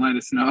judge and let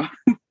us know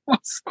on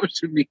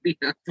social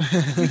media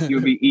if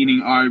you'll be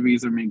eating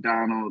Arby's or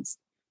McDonald's,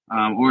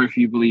 or if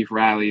you believe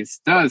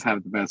Rally's does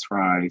have the best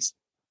fries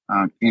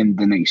in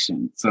the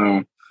nation.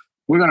 So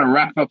we're going to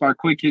wrap up our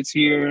quick hits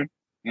here.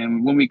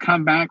 And when we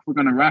come back, we're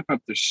going to wrap up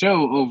the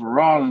show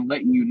overall and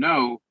let you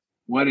know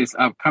what is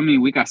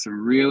upcoming. We got some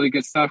really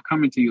good stuff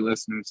coming to you,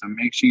 listeners. So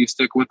make sure you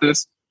stick with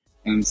us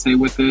and stay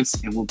with us,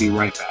 and we'll be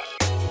right back.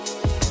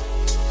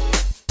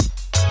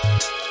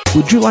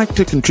 Would you like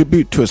to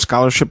contribute to a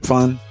scholarship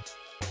fund?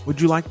 Would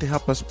you like to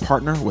help us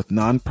partner with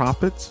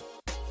nonprofits?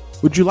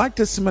 Would you like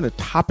to submit a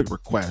topic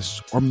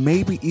request or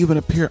maybe even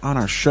appear on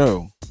our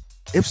show?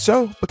 If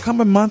so, become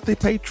a monthly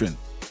patron.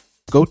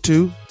 Go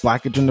to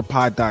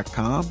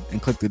blackagendapod.com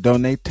and click the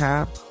donate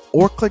tab,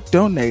 or click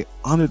donate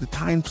under the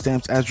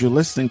timestamps as you're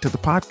listening to the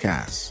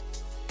podcast.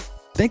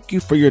 Thank you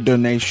for your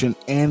donation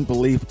and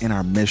belief in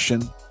our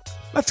mission.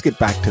 Let's get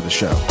back to the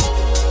show.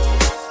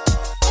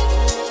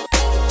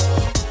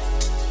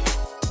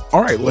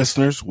 All right,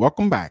 listeners,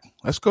 welcome back.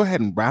 Let's go ahead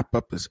and wrap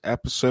up this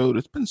episode.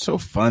 It's been so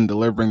fun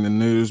delivering the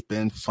news,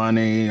 been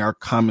funny, our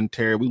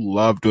commentary. We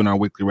love doing our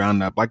weekly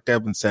roundup. Like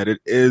Devin said,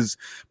 it is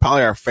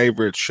probably our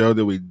favorite show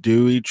that we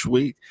do each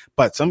week.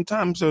 But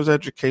sometimes those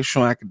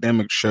educational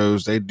academic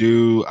shows, they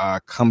do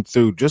come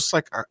through, just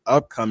like our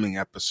upcoming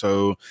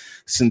episode.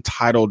 It's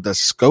entitled, Does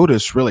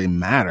SCOTUS Really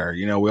Matter?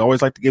 We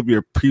always like to give you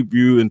a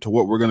preview into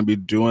what we're going to be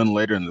doing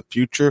later in the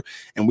future.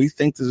 And we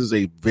think this is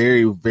a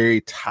very, very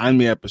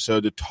timely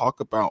episode to talk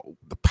about about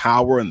the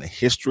power and the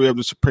history of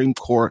the Supreme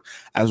Court,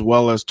 as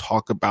well as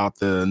talk about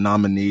the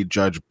nominee,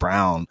 Judge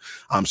Brown.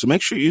 So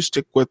make sure you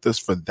stick with us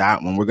for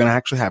that one. We're going to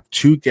actually have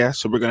two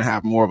guests, so we're going to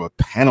have more of a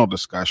panel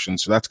discussion.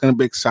 So that's going to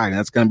be exciting.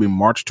 That's going to be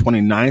March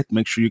 29th.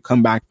 Make sure you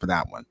come back for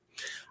that one.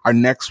 Our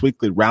next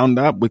weekly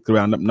roundup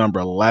number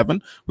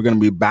 11. We're going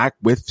to be back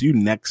with you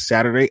next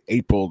Saturday,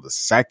 April the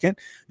 2nd.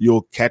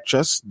 You'll catch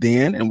us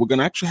then, and we're going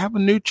to actually have a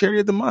new charity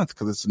of the month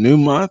because it's a new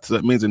month. So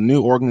that means a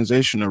new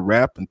organization to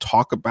rep and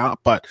talk about.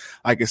 But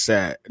like I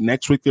said,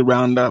 next weekly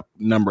roundup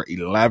number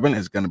 11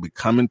 is going to be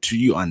coming to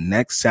you on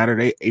next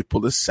Saturday,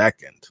 April the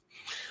 2nd.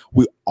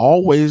 We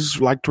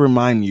always like to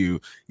remind you,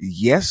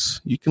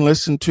 yes, you can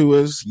listen to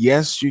us.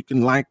 Yes, you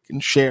can like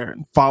and share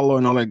and follow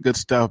and all that good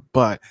stuff.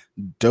 But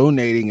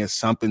donating is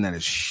something that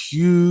is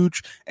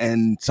huge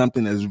and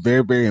something that is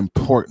very, very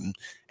important.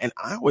 And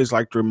I always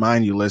like to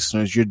remind you,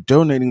 listeners, you're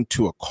donating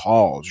to a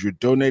cause. You're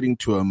donating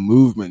to a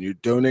movement. You're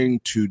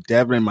donating to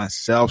Devin and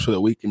myself so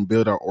that we can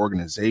build our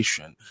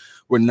organization.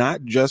 We're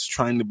not just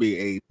trying to be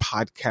a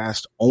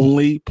podcast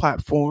only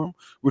platform.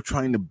 We're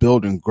trying to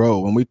build and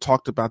grow. When we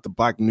talked about the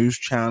Black News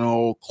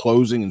Channel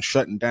closing and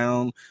shutting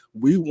down,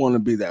 we want to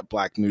be that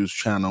Black News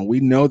Channel. We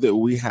know that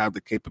we have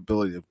the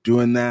capability of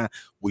doing that.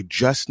 We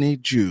just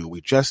need you. We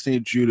just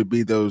need you to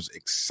be those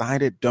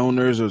excited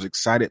donors, those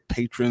excited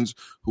patrons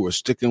who are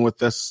sticking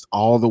with us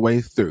all the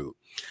way through.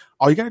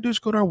 All you got to do is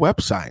go to our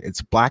website.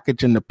 It's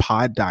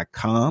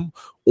blackagendapod.com.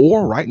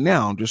 Or right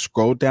now, just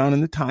scroll down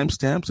in the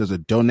timestamps. There's a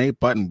donate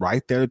button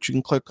right there that you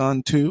can click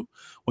on too.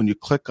 When you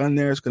click on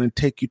there, it's going to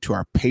take you to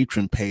our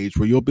patron page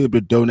where you'll be able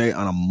to donate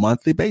on a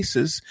monthly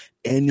basis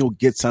and you'll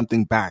get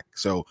something back.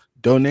 So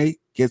donate,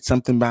 get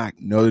something back.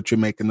 Know that you're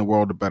making the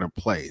world a better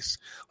place.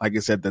 Like I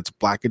said, that's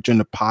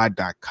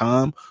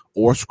blackagendapod.com,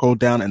 or scroll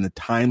down in the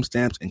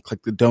timestamps and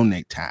click the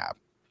donate tab.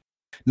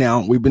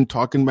 Now, we've been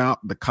talking about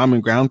the Common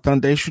Ground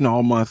Foundation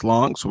all month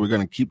long, so we're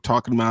going to keep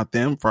talking about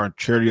them for our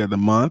charity of the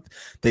month.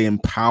 They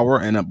empower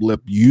and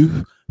uplift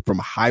youth from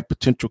high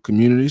potential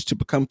communities to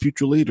become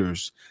future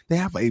leaders. They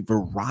have a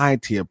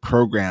variety of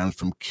programs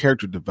from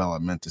character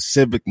development to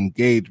civic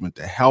engagement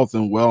to health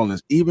and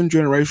wellness, even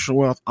generational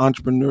wealth,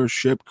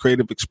 entrepreneurship,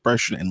 creative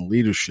expression, and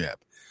leadership.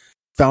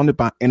 Founded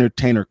by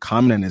entertainer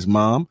Common and his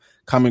mom,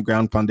 Common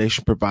Ground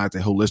Foundation provides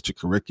a holistic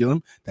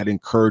curriculum that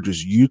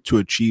encourages youth to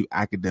achieve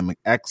academic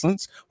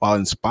excellence while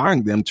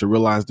inspiring them to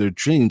realize their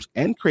dreams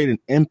and create an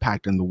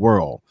impact in the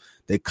world.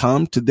 They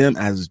come to them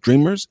as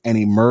dreamers and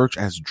emerge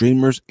as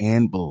dreamers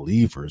and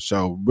believers.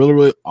 So really,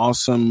 really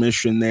awesome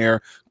mission there.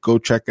 Go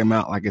check them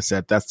out. Like I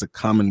said, that's the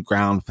Common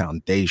Ground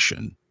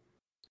Foundation.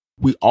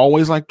 We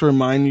always like to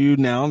remind you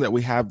now that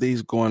we have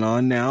these going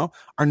on now.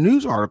 Our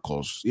news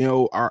articles,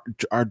 our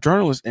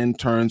journalist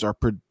interns are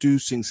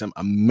producing some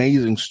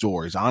amazing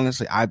stories.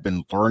 Honestly, I've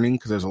been learning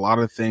because there's a lot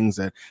of things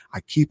that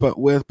I keep up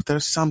with, but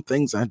there's some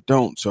things I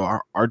don't. So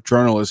our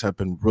journalists have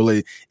been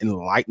really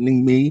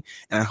enlightening me,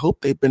 and I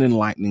hope they've been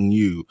enlightening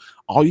you.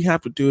 All you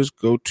have to do is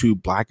go to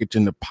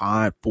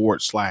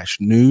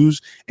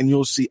blackagendapod.com/news, and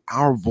you'll see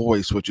our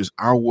voice, which is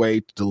our way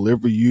to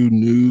deliver you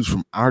news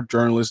from our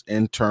journalist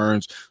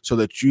interns so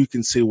that you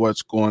can see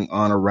what's going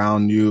on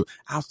around you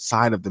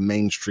outside of the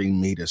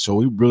mainstream media. So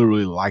we really,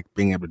 really like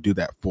being able to do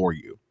that for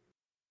you.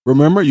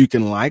 Remember, you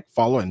can like,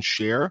 follow, and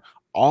share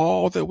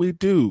all that we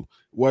do,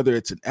 whether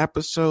it's an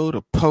episode,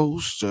 a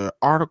post, an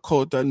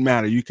article, it doesn't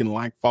matter. You can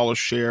like, follow,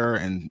 share,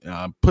 and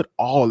put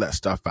all of that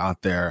stuff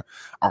out there.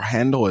 Our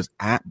handle is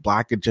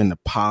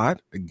 @BlackAgendaPod.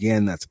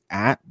 Again, that's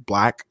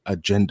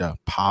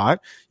 @BlackAgendaPod.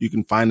 You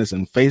can find us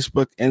on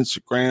Facebook,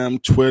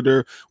 Instagram,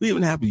 Twitter. We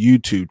even have a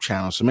YouTube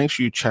channel, so make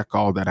sure you check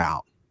all that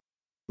out.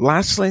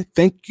 Lastly,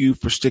 thank you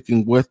for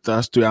sticking with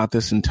us throughout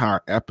this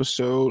entire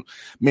episode.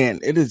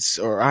 Man, it is,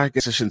 or I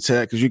guess I shouldn't say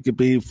that because you could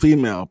be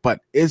female, but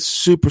it's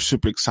super,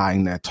 super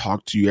exciting to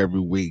talk to you every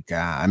week.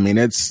 I mean,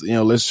 it's,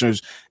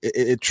 listeners,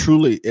 it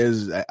truly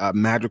is a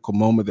magical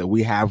moment that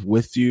we have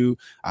with you.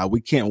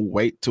 We can't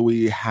wait till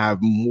we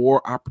have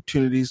more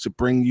opportunities to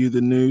bring you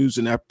the news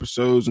and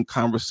episodes and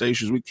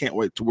conversations. We can't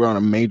wait till we're on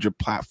a major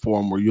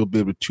platform where you'll be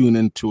able to tune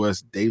into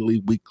us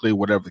daily, weekly,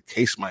 whatever the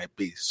case might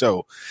be.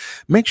 So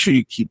make sure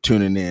you keep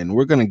tuning in.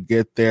 We're going to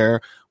get there.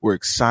 We're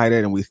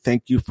excited, and we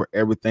thank you for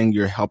everything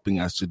you're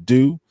helping us to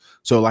do.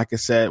 So like I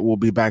said, we'll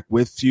be back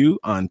with you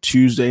on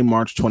Tuesday,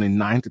 March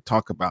 29th to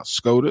talk about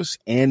SCOTUS,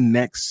 and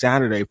next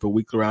Saturday for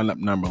weekly roundup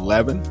number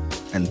 11.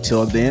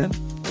 Until then,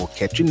 we'll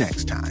catch you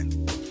next time.